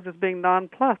described as being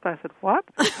nonplussed. I said, what?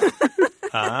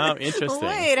 Oh, interesting.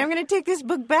 Wait, I'm going to take this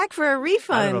book back for a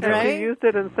refund, right? She used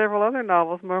it in several other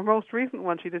novels. My most recent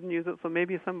one, she didn't use it, so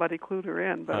maybe somebody clued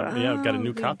her in. But yeah, I've got a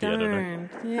new copy of it.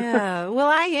 Yeah, well,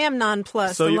 I am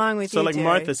nonplussed along with you, So like Terry.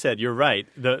 Martha said, you're right.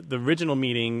 The original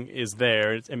meaning is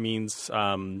there. It means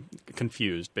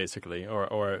confused, basically,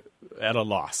 or at a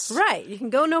loss. Right, you can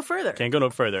go no further. Can't go no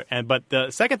further. But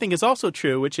the second thing is also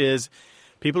true, which is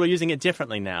people are using it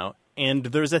differently now. And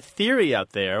there's a theory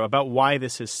out there about why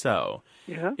this is so.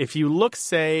 Yeah. If you look,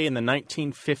 say, in the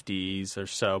 1950s or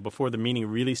so, before the meaning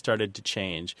really started to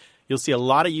change, you'll see a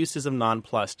lot of uses of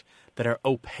nonplussed that are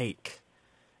opaque.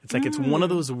 It's like it's one of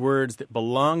those words that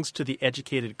belongs to the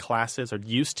educated classes, or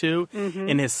used to,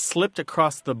 and has slipped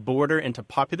across the border into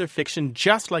popular fiction,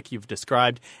 just like you've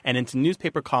described, and into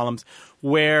newspaper columns,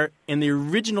 where in the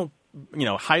original,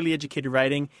 highly educated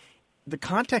writing, the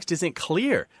context isn't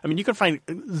clear. I mean, you can find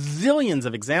zillions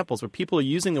of examples where people are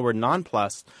using the word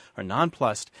nonplussed or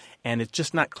nonplussed, and it's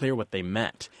just not clear what they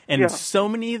meant. And in so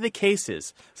many of the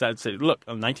cases, so I'd say, look,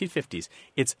 in the 1950s,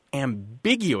 it's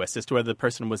ambiguous as to whether the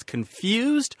person was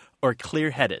confused or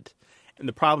clear-headed. And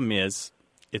the problem is,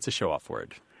 it's a show-off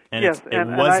word. And it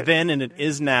was then and it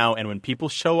is now. And when people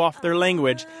show off their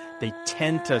language, they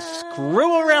tend to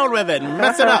screw around with it and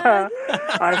mess it up.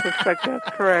 I suspect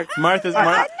that's correct.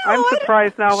 I'm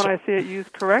surprised now when I see it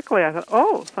used correctly. I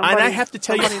thought, somebody, and I have to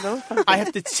tell you, knows something. I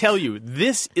have to tell you,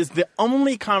 this is the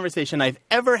only conversation I've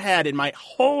ever had in my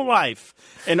whole life,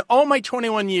 in all my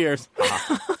 21 years,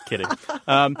 kidding,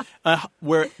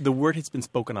 where the word has been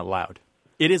spoken aloud.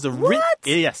 It is a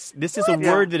yes. This is a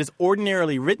word that is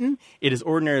ordinarily written. It is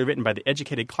ordinarily written by the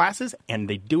educated classes, and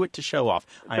they do it to show off.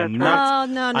 I'm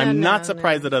not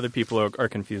surprised that other people are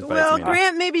confused by Well, this.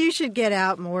 Grant, maybe you should get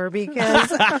out more,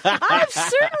 because I've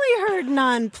certainly heard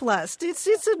nonplussed. It's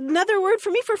another word for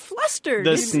me for flustered.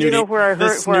 The snooty, where I've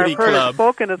heard it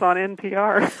spoken is on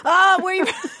NPR. Oh, where you?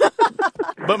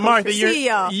 But Martha,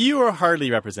 you are hardly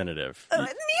representative. Neither are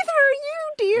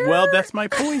you, dear. Well, that's my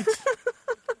point.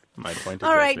 My point.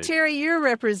 All right, Terry, you're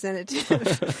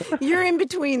representative. You're in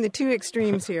between the two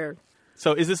extremes here.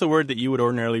 So is this a word that you would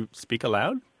ordinarily speak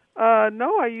aloud?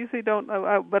 No, I usually don't,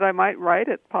 but I might write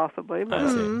it possibly.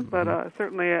 But,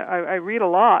 certainly I read a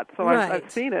lot, so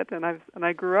I've seen it, and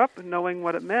I grew up knowing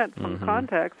what it meant from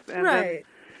context. And then in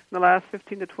the last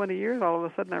 15 to 20 years, all of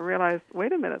a sudden I realized,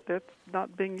 wait a minute, that's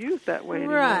not being used that way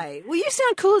anymore. Right. Well, you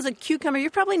sound cool as a cucumber. You're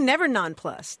probably never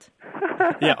nonplussed.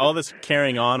 Yeah, all this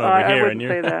carrying on over here. I wouldn't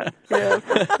say that. Yes.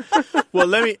 Well,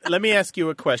 let me ask you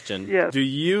a question. Yes. Do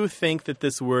you think that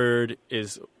this word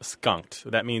is skunked?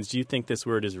 That means, do you think this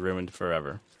word is ruined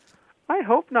forever? I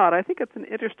hope not. I think it's an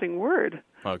interesting word.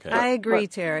 Okay. I agree,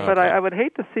 Terry. But I would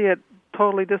hate to see it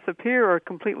totally disappear or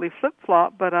completely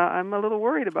flip-flop, but I'm a little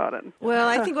worried about it. Well,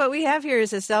 I think what we have here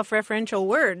is a self-referential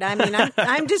word. I mean,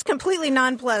 I'm just completely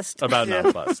nonplussed. About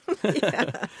nonplussed.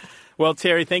 Yeah. Well,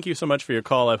 Terry, thank you so much for your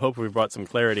call. I hope we brought some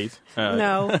clarity.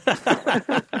 No.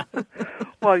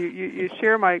 Well, you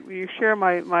share my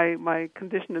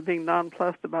condition of being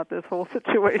nonplussed about this whole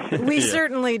situation. We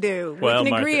certainly do. Well,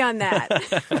 we can agree on that.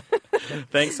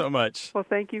 Thanks so much. Well,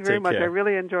 thank you very much. Care. I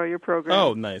really enjoy your program.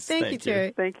 Oh, nice. Thank you,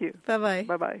 Terry. Thank you. Bye-bye.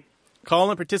 Bye-bye.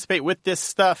 Call and participate with this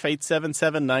stuff,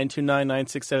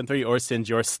 877-929-9673, or send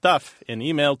your stuff in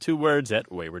email, 2 words,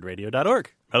 at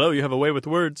waywardradio.org. Hello, you have a Way with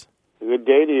Words. Good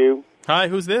day to you. Hi,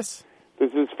 who's this?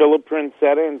 This is Philip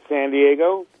Princetta in San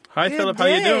Diego. Hi, Philip. How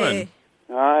you doing?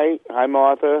 Hi,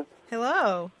 Martha.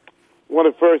 Hello. I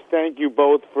want to first thank you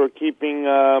both for keeping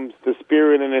the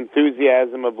spirit and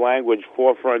enthusiasm of language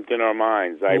forefront in our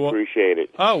minds. I appreciate it.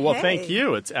 Oh, well, thank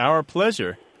you. It's our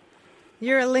pleasure.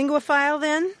 You're a linguophile,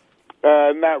 then?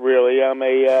 Not really. I'm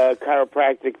a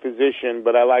chiropractic physician,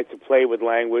 but I like to play with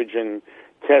language and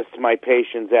test my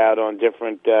patients out on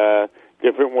different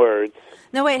words.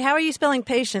 No, wait, how are you spelling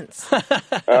patience?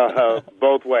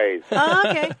 Both ways. Oh,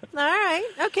 okay. All right.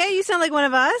 Okay, you sound like one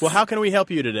of us. Well, how can we help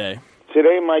you today?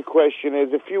 Today my question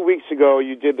is, a few weeks ago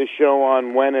you did the show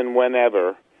on when and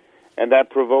whenever, and that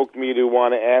provoked me to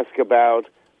want to ask about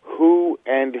who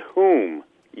and whom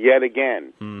yet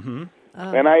again. Mm-hmm.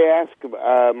 And I asked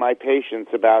my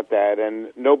patients about that,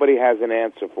 and nobody has an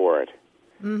answer for it.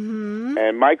 Mm-hmm.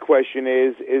 And my question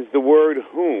is the word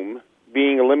whom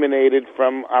being eliminated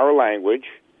from our language?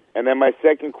 And then my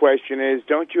second question is,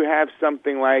 don't you have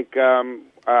something like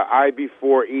I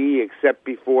before E except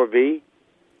before V?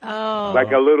 Oh.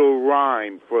 Like a little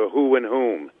rhyme for who and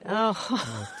whom. Oh.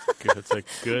 That's a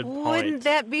good point. Wouldn't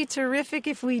that be terrific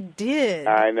if we did?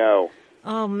 I know.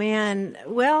 Oh, man.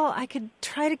 Well, I could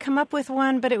try to come up with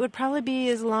one, but it would probably be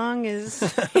as long as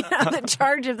the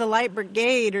charge of the Light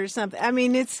Brigade or something. I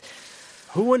mean, it's...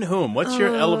 Who and whom? What's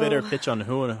your elevator pitch on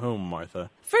who and whom, Martha?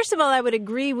 First of all, I would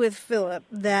agree with Philip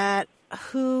that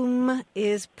whom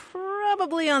is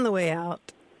probably on the way out.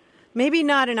 Maybe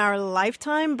not in our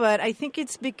lifetime, but I think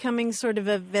it's becoming sort of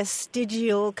a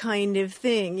vestigial kind of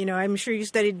thing. You know, I'm sure you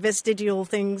studied vestigial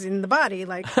things in the body,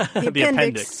 like the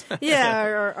appendix. Yeah,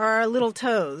 or our little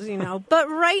toes, you know. But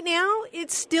right now,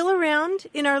 it's still around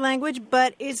in our language,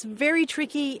 but it's very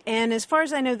tricky. And as far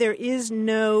as I know, there is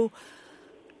no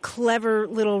clever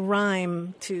little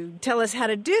rhyme to tell us how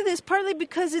to do this, partly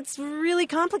because it's really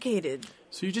complicated.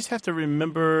 So you just have to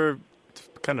remember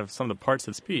kind of some of the parts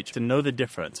of speech to know the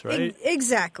difference, right?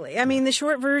 Exactly. I mean, the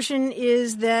short version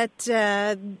is that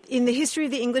in the history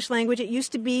of the English language, it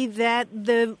used to be that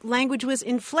the language was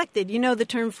inflected. You know the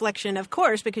term flexion, of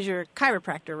course, because you're a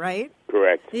chiropractor, right?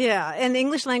 Correct. Yeah, and the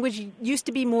English language used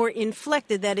to be more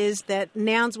inflected. That is, that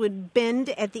nouns would bend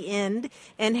at the end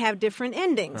and have different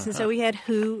endings. And so we had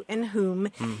who and whom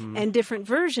and different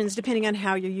versions depending on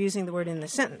how you're using the word in the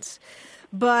sentence.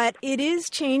 But it is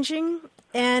changing.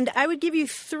 And I would give you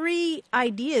 3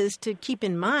 ideas to keep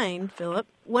in mind, Philip,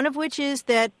 one of which is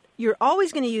that you're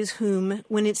always going to use whom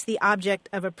when it's the object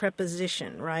of a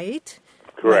preposition, right?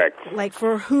 Correct. Like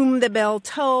for whom the bell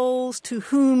tolls, to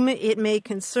whom it may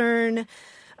concern.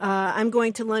 I'm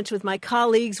going to lunch with my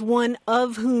colleagues, one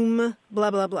of whom,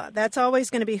 blah, blah, blah. That's always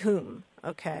going to be whom.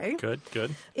 Okay. Good.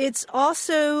 It's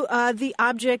also the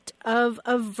object of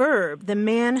a verb, the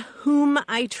man whom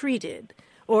I treated.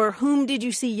 Or whom did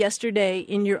you see yesterday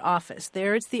in your office?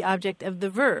 There it's the object of the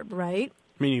verb, right?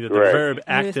 Meaning that the verb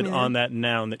acted on that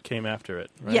noun that came after it,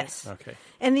 right? Yes. Okay.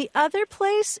 And the other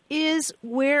place is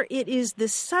where it is the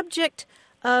subject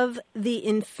of the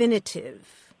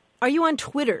infinitive. Are you on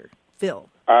Twitter, Phil?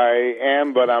 I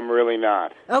am, but I'm really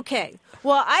not. Okay.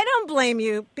 Well, I don't blame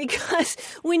you because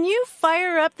when you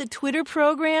fire up the Twitter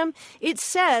program, it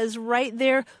says right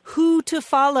there who to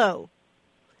follow.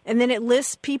 And then it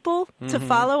lists people to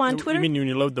follow on Twitter. You mean when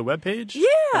you load the web page?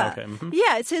 Yeah. Okay.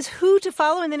 Yeah, it says who to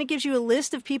follow, and then it gives you a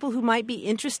list of people who might be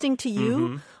interesting to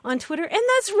you on Twitter. And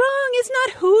that's wrong. It's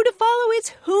not who to follow, it's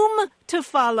whom to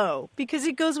follow, because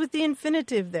it goes with the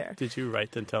infinitive there. Did you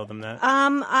write and tell them that?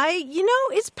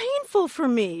 It's painful for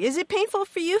me. Is it painful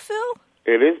for you, Phil?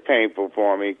 It is painful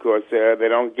for me because they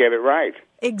don't get it right.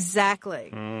 Exactly.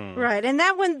 Right. And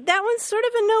that one's sort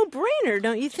of a no-brainer,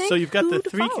 don't you think? So you've got Who the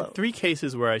to three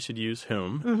cases where I should use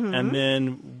whom, and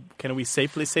then can we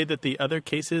safely say that the other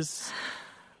cases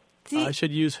I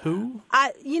should use who?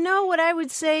 What I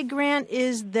would say, Grant,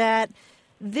 is that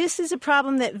this is a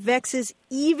problem that vexes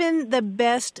even the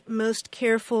best, most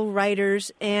careful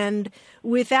writers, and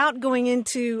without going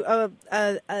into a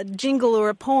jingle or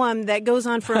a poem that goes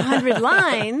on for 100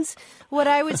 lines, what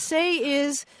I would say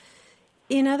is,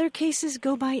 in other cases,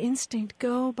 go by instinct.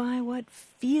 Go by what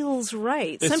feels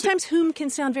right. Sometimes whom can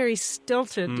sound very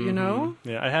stilted, you know?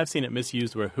 Yeah, I have seen it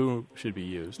misused where who should be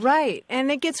used. Right,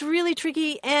 and it gets really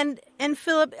tricky, and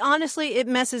Philip, honestly, it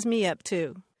messes me up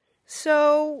too.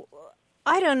 So,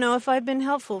 I don't know if I've been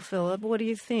helpful, Philip. What do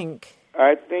you think?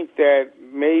 I think that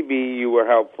maybe you were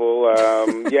helpful.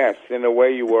 Yes, in a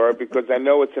way you were, because I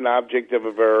know it's an object of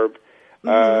a verb.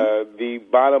 The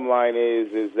bottom line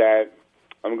is that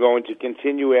I'm going to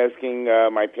continue asking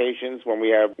my patients when we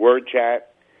have word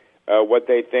chat what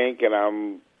they think, and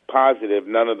I'm positive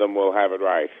none of them will have it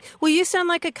right. Well, you sound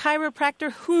like a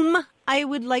chiropractor whom I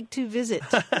would like to visit.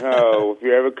 Oh, if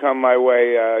you ever come my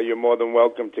way, you're more than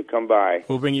welcome to come by.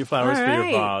 We'll bring you flowers for your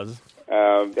vase.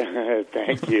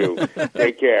 Thank you.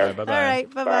 Take care. All right, bye-bye. All right,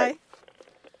 bye-bye.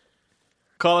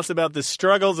 Call us about the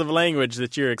struggles of language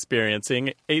that you're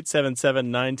experiencing,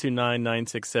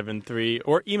 877-929-9673,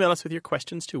 or email us with your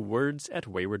questions to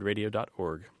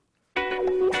words@waywardradio.org.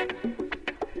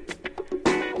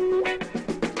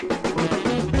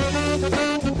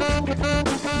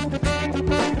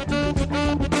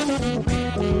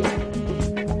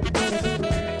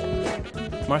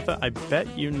 Martha, I bet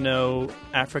you know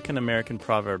African-American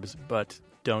proverbs, but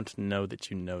don't know that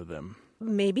you know them.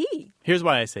 Maybe. Here's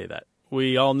why I say that.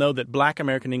 We all know that Black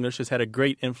American English has had a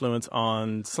great influence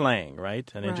on slang, right?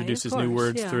 And introduces new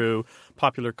words through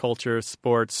popular culture,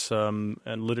 sports, and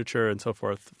literature, and so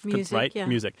forth. Music, right? yeah.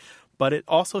 Music. But it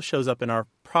also shows up in our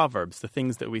proverbs, the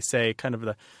things that we say, kind of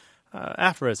the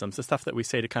aphorisms, the stuff that we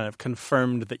say to kind of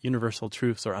confirm that universal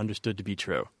truths are understood to be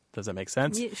true. Does that make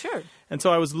sense? Yeah, sure. And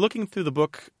so I was looking through the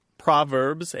book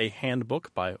Proverbs, a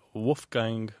handbook by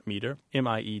Wolfgang Mieder,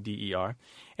 Mieder,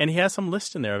 and he has some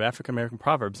lists in there of African-American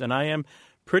proverbs, and I am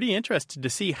pretty interested to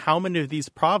see how many of these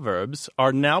proverbs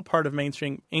are now part of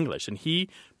mainstream English, and he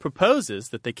proposes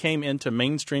that they came into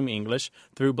mainstream English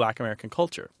through Black American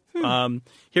culture.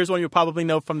 Here's one you'll probably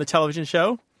know from the television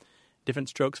show, Different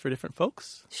Strokes for Different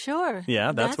Folks. Sure.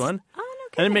 Yeah, that's one. Oh, no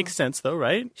And it kidding. makes sense, though,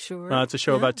 right? Sure. It's a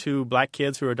show about two black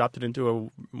kids who are adopted into a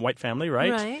white family,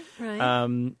 right?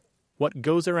 Right. What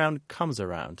goes around comes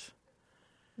around.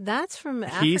 That's from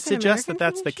African He suggests that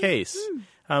that's the English? case.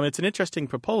 It's an interesting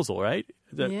proposal, right?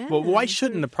 Yeah, well, why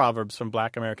shouldn't the proverbs from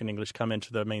Black American English come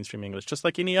into the mainstream English, just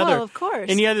like any other, of course.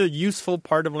 any other useful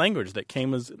part of language that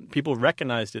came as people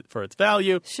recognized it for its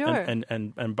value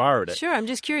and borrowed it? Sure. I'm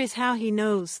just curious how he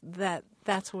knows that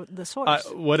that's what the source.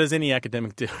 What does any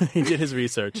academic do? He did his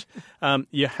research.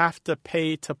 You have to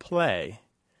pay to play.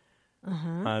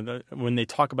 When they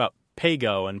talk about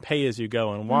pay-go and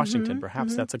pay-as-you-go in Washington,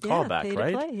 perhaps that's a callback, pay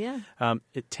right? To play, yeah.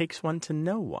 It takes one to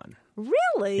know one.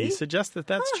 Really? He suggests that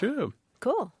that's true.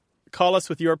 Cool. Call us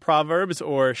with your proverbs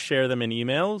or share them in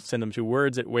email. Send them to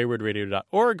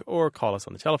words@waywardradio.org or call us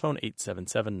on the telephone,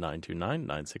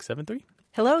 877-929-9673.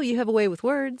 Hello, you have a way with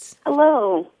words.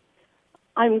 Hello.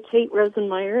 I'm Kate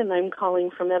Rosenmeyer, and I'm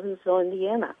calling from Evansville,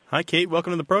 Indiana. Hi, Kate.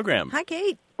 Welcome to the program. Hi,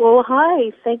 Kate. Well,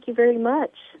 hi. Thank you very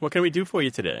much. What can we do for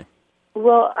you today?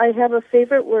 Well, I have a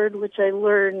favorite word which I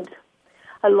learned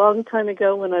a long time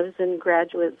ago when I was in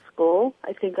graduate school.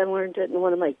 I think I learned it in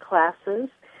one of my classes.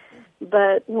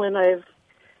 But when I've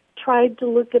tried to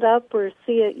look it up or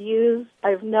see it used,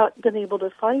 I've not been able to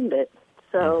find it.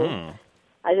 So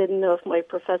I didn't know if my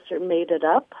professor made it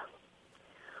up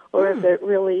or if it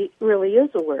really is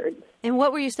a word. And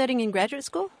what were you studying in graduate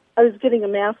school? I was getting a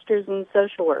master's in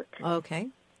social work. Okay.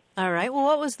 All right. Well,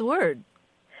 what was the word?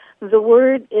 The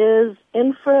word is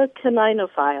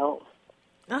infracaninophile.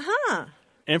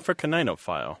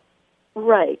 Infracaninophile.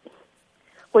 Right.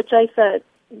 Which I thought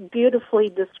beautifully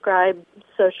described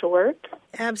social work.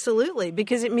 Absolutely,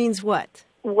 because it means what?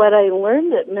 What I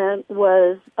learned it meant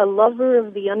was a lover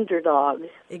of the underdog.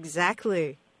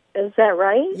 Exactly. Is that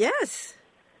right? Yes.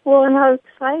 Well, and how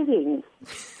exciting.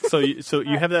 So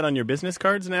you have that on your business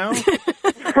cards now?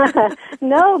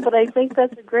 No, but I think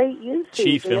that's a great use.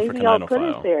 Chief Maybe I'll put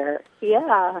infracaninophile. it there.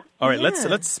 Yeah. All right,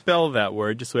 let's spell that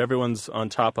word just so everyone's on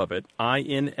top of it.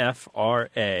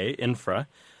 INFRA, infra,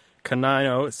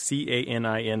 canino,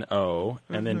 CANINO,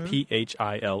 and then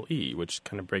PHILE, which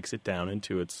kind of breaks it down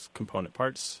into its component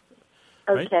parts.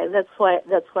 Right? Okay, that's why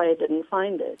I didn't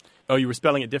find it. Oh, you were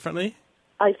spelling it differently?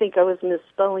 I think I was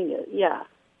misspelling it. Yeah.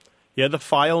 Yeah, the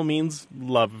phile means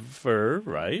lover,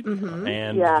 right? Mm-hmm.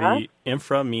 And Yeah. the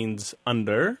infra means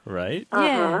under, right?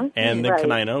 Yeah. And the Right.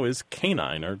 canino is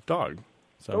canine or dog.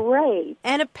 So Right.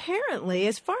 And apparently,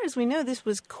 as far as we know, this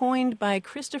was coined by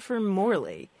Christopher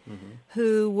Morley,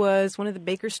 who was one of the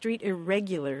Baker Street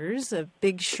Irregulars, a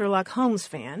big Sherlock Holmes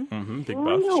fan. big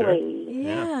buff, sure. Really?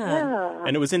 Yeah.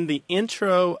 And it was in the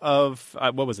intro of,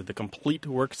 what was it, the complete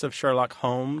works of Sherlock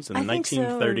Holmes in the I think so.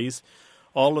 1930s.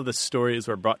 All of the stories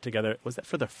were brought together. Was that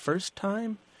for the first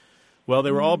time? Well,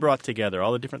 they were all brought together.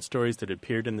 All the different stories that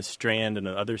appeared in the Strand and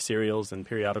in other serials and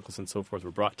periodicals and so forth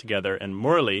were brought together. And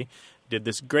Morley did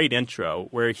this great intro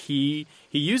where he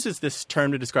uses this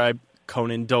term to describe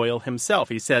Conan Doyle himself.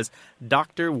 He says,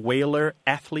 doctor, whaler,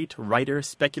 athlete, writer,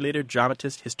 speculator,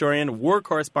 dramatist, historian, war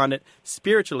correspondent,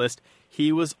 spiritualist.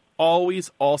 He was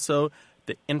always also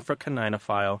the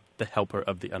infracaninophile, the helper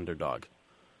of the underdog.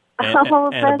 And a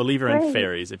that's believer in great.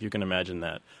 fairies, if you can imagine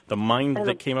that. The mind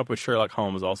that came up with Sherlock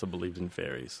Holmes also believed in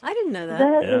fairies. I didn't know that.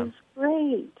 That Yeah. is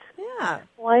great. Yeah.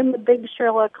 Well, I'm a big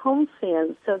Sherlock Holmes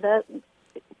fan, so that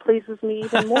pleases me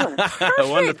even more.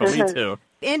 Wonderful, me too.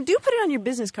 And do put it on your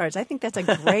business cards. I think that's a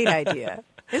great idea.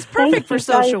 It's Thank perfect for you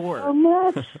social guys work. so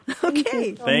much.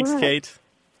 Okay. Thanks, much. Kate.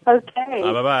 Okay.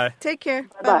 Bye-bye. Take care.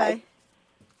 Bye-bye. Bye-bye.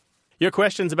 Your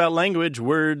questions about language,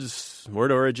 words,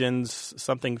 word origins,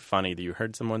 something funny that you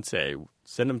heard someone say,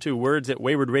 send them to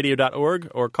words@waywardradio.org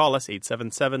or call us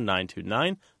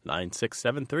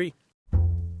 877-929-9673.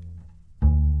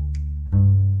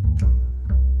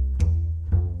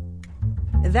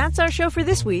 That's our show for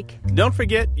this week. Don't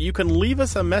forget, you can leave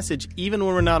us a message even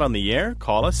when we're not on the air.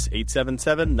 Call us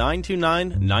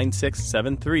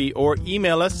 877-929-9673 or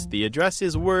email us. The address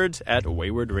is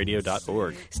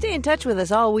words@waywardradio.org. Stay in touch with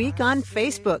us all week on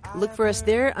Facebook. Look for us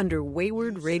there under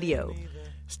Wayward Radio.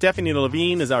 Stephanie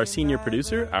Levine is our senior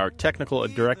producer. Our technical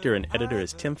director and editor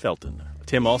is Tim Felton.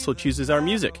 Tim also chooses our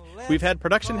music. We've had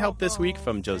production help this week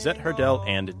from Josette Hurdell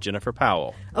and Jennifer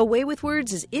Powell. Away with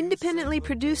Words is independently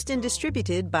produced and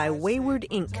distributed by Wayward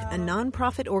Inc., a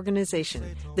nonprofit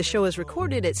organization. The show is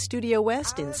recorded at Studio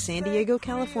West in San Diego,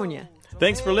 California.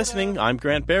 Thanks for listening. I'm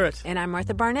Grant Barrett. And I'm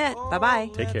Martha Barnett. Bye-bye.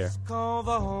 Take care. Call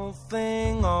the whole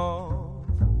thing off.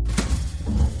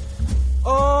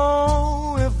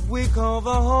 Oh, if we call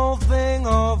the whole thing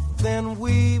off, then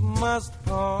we must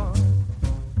part.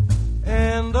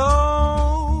 And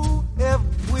oh, if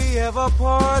we ever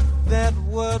part, that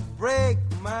would break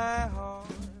my heart.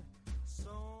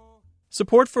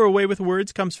 Support for Away with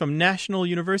Words comes from National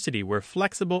University, where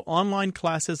flexible online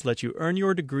classes let you earn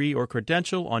your degree or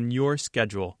credential on your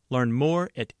schedule. Learn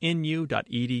more at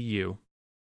nu.edu.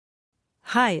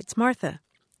 Hi, it's Martha.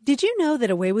 Did you know that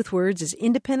Away with Words is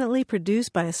independently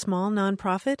produced by a small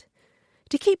nonprofit?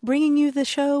 To keep bringing you the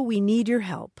show, we need your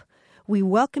help. We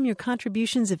welcome your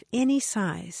contributions of any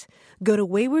size. Go to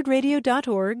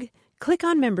waywardradio.org, click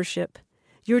on membership.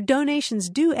 Your donations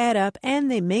do add up, and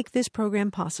they make this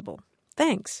program possible.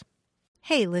 Thanks.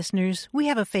 Hey, listeners, we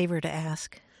have a favor to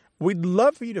ask. We'd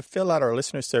love for you to fill out our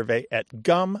listener survey at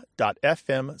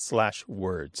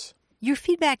gum.fm/words. Your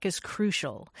feedback is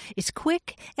crucial. It's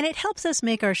quick, and it helps us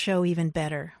make our show even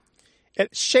better.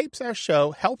 It shapes our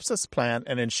show, helps us plan,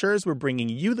 and ensures we're bringing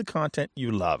you the content you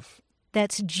love.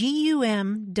 That's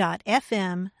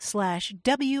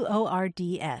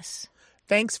gum.fm/WORDS.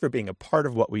 Thanks for being a part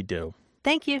of what we do.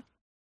 Thank you.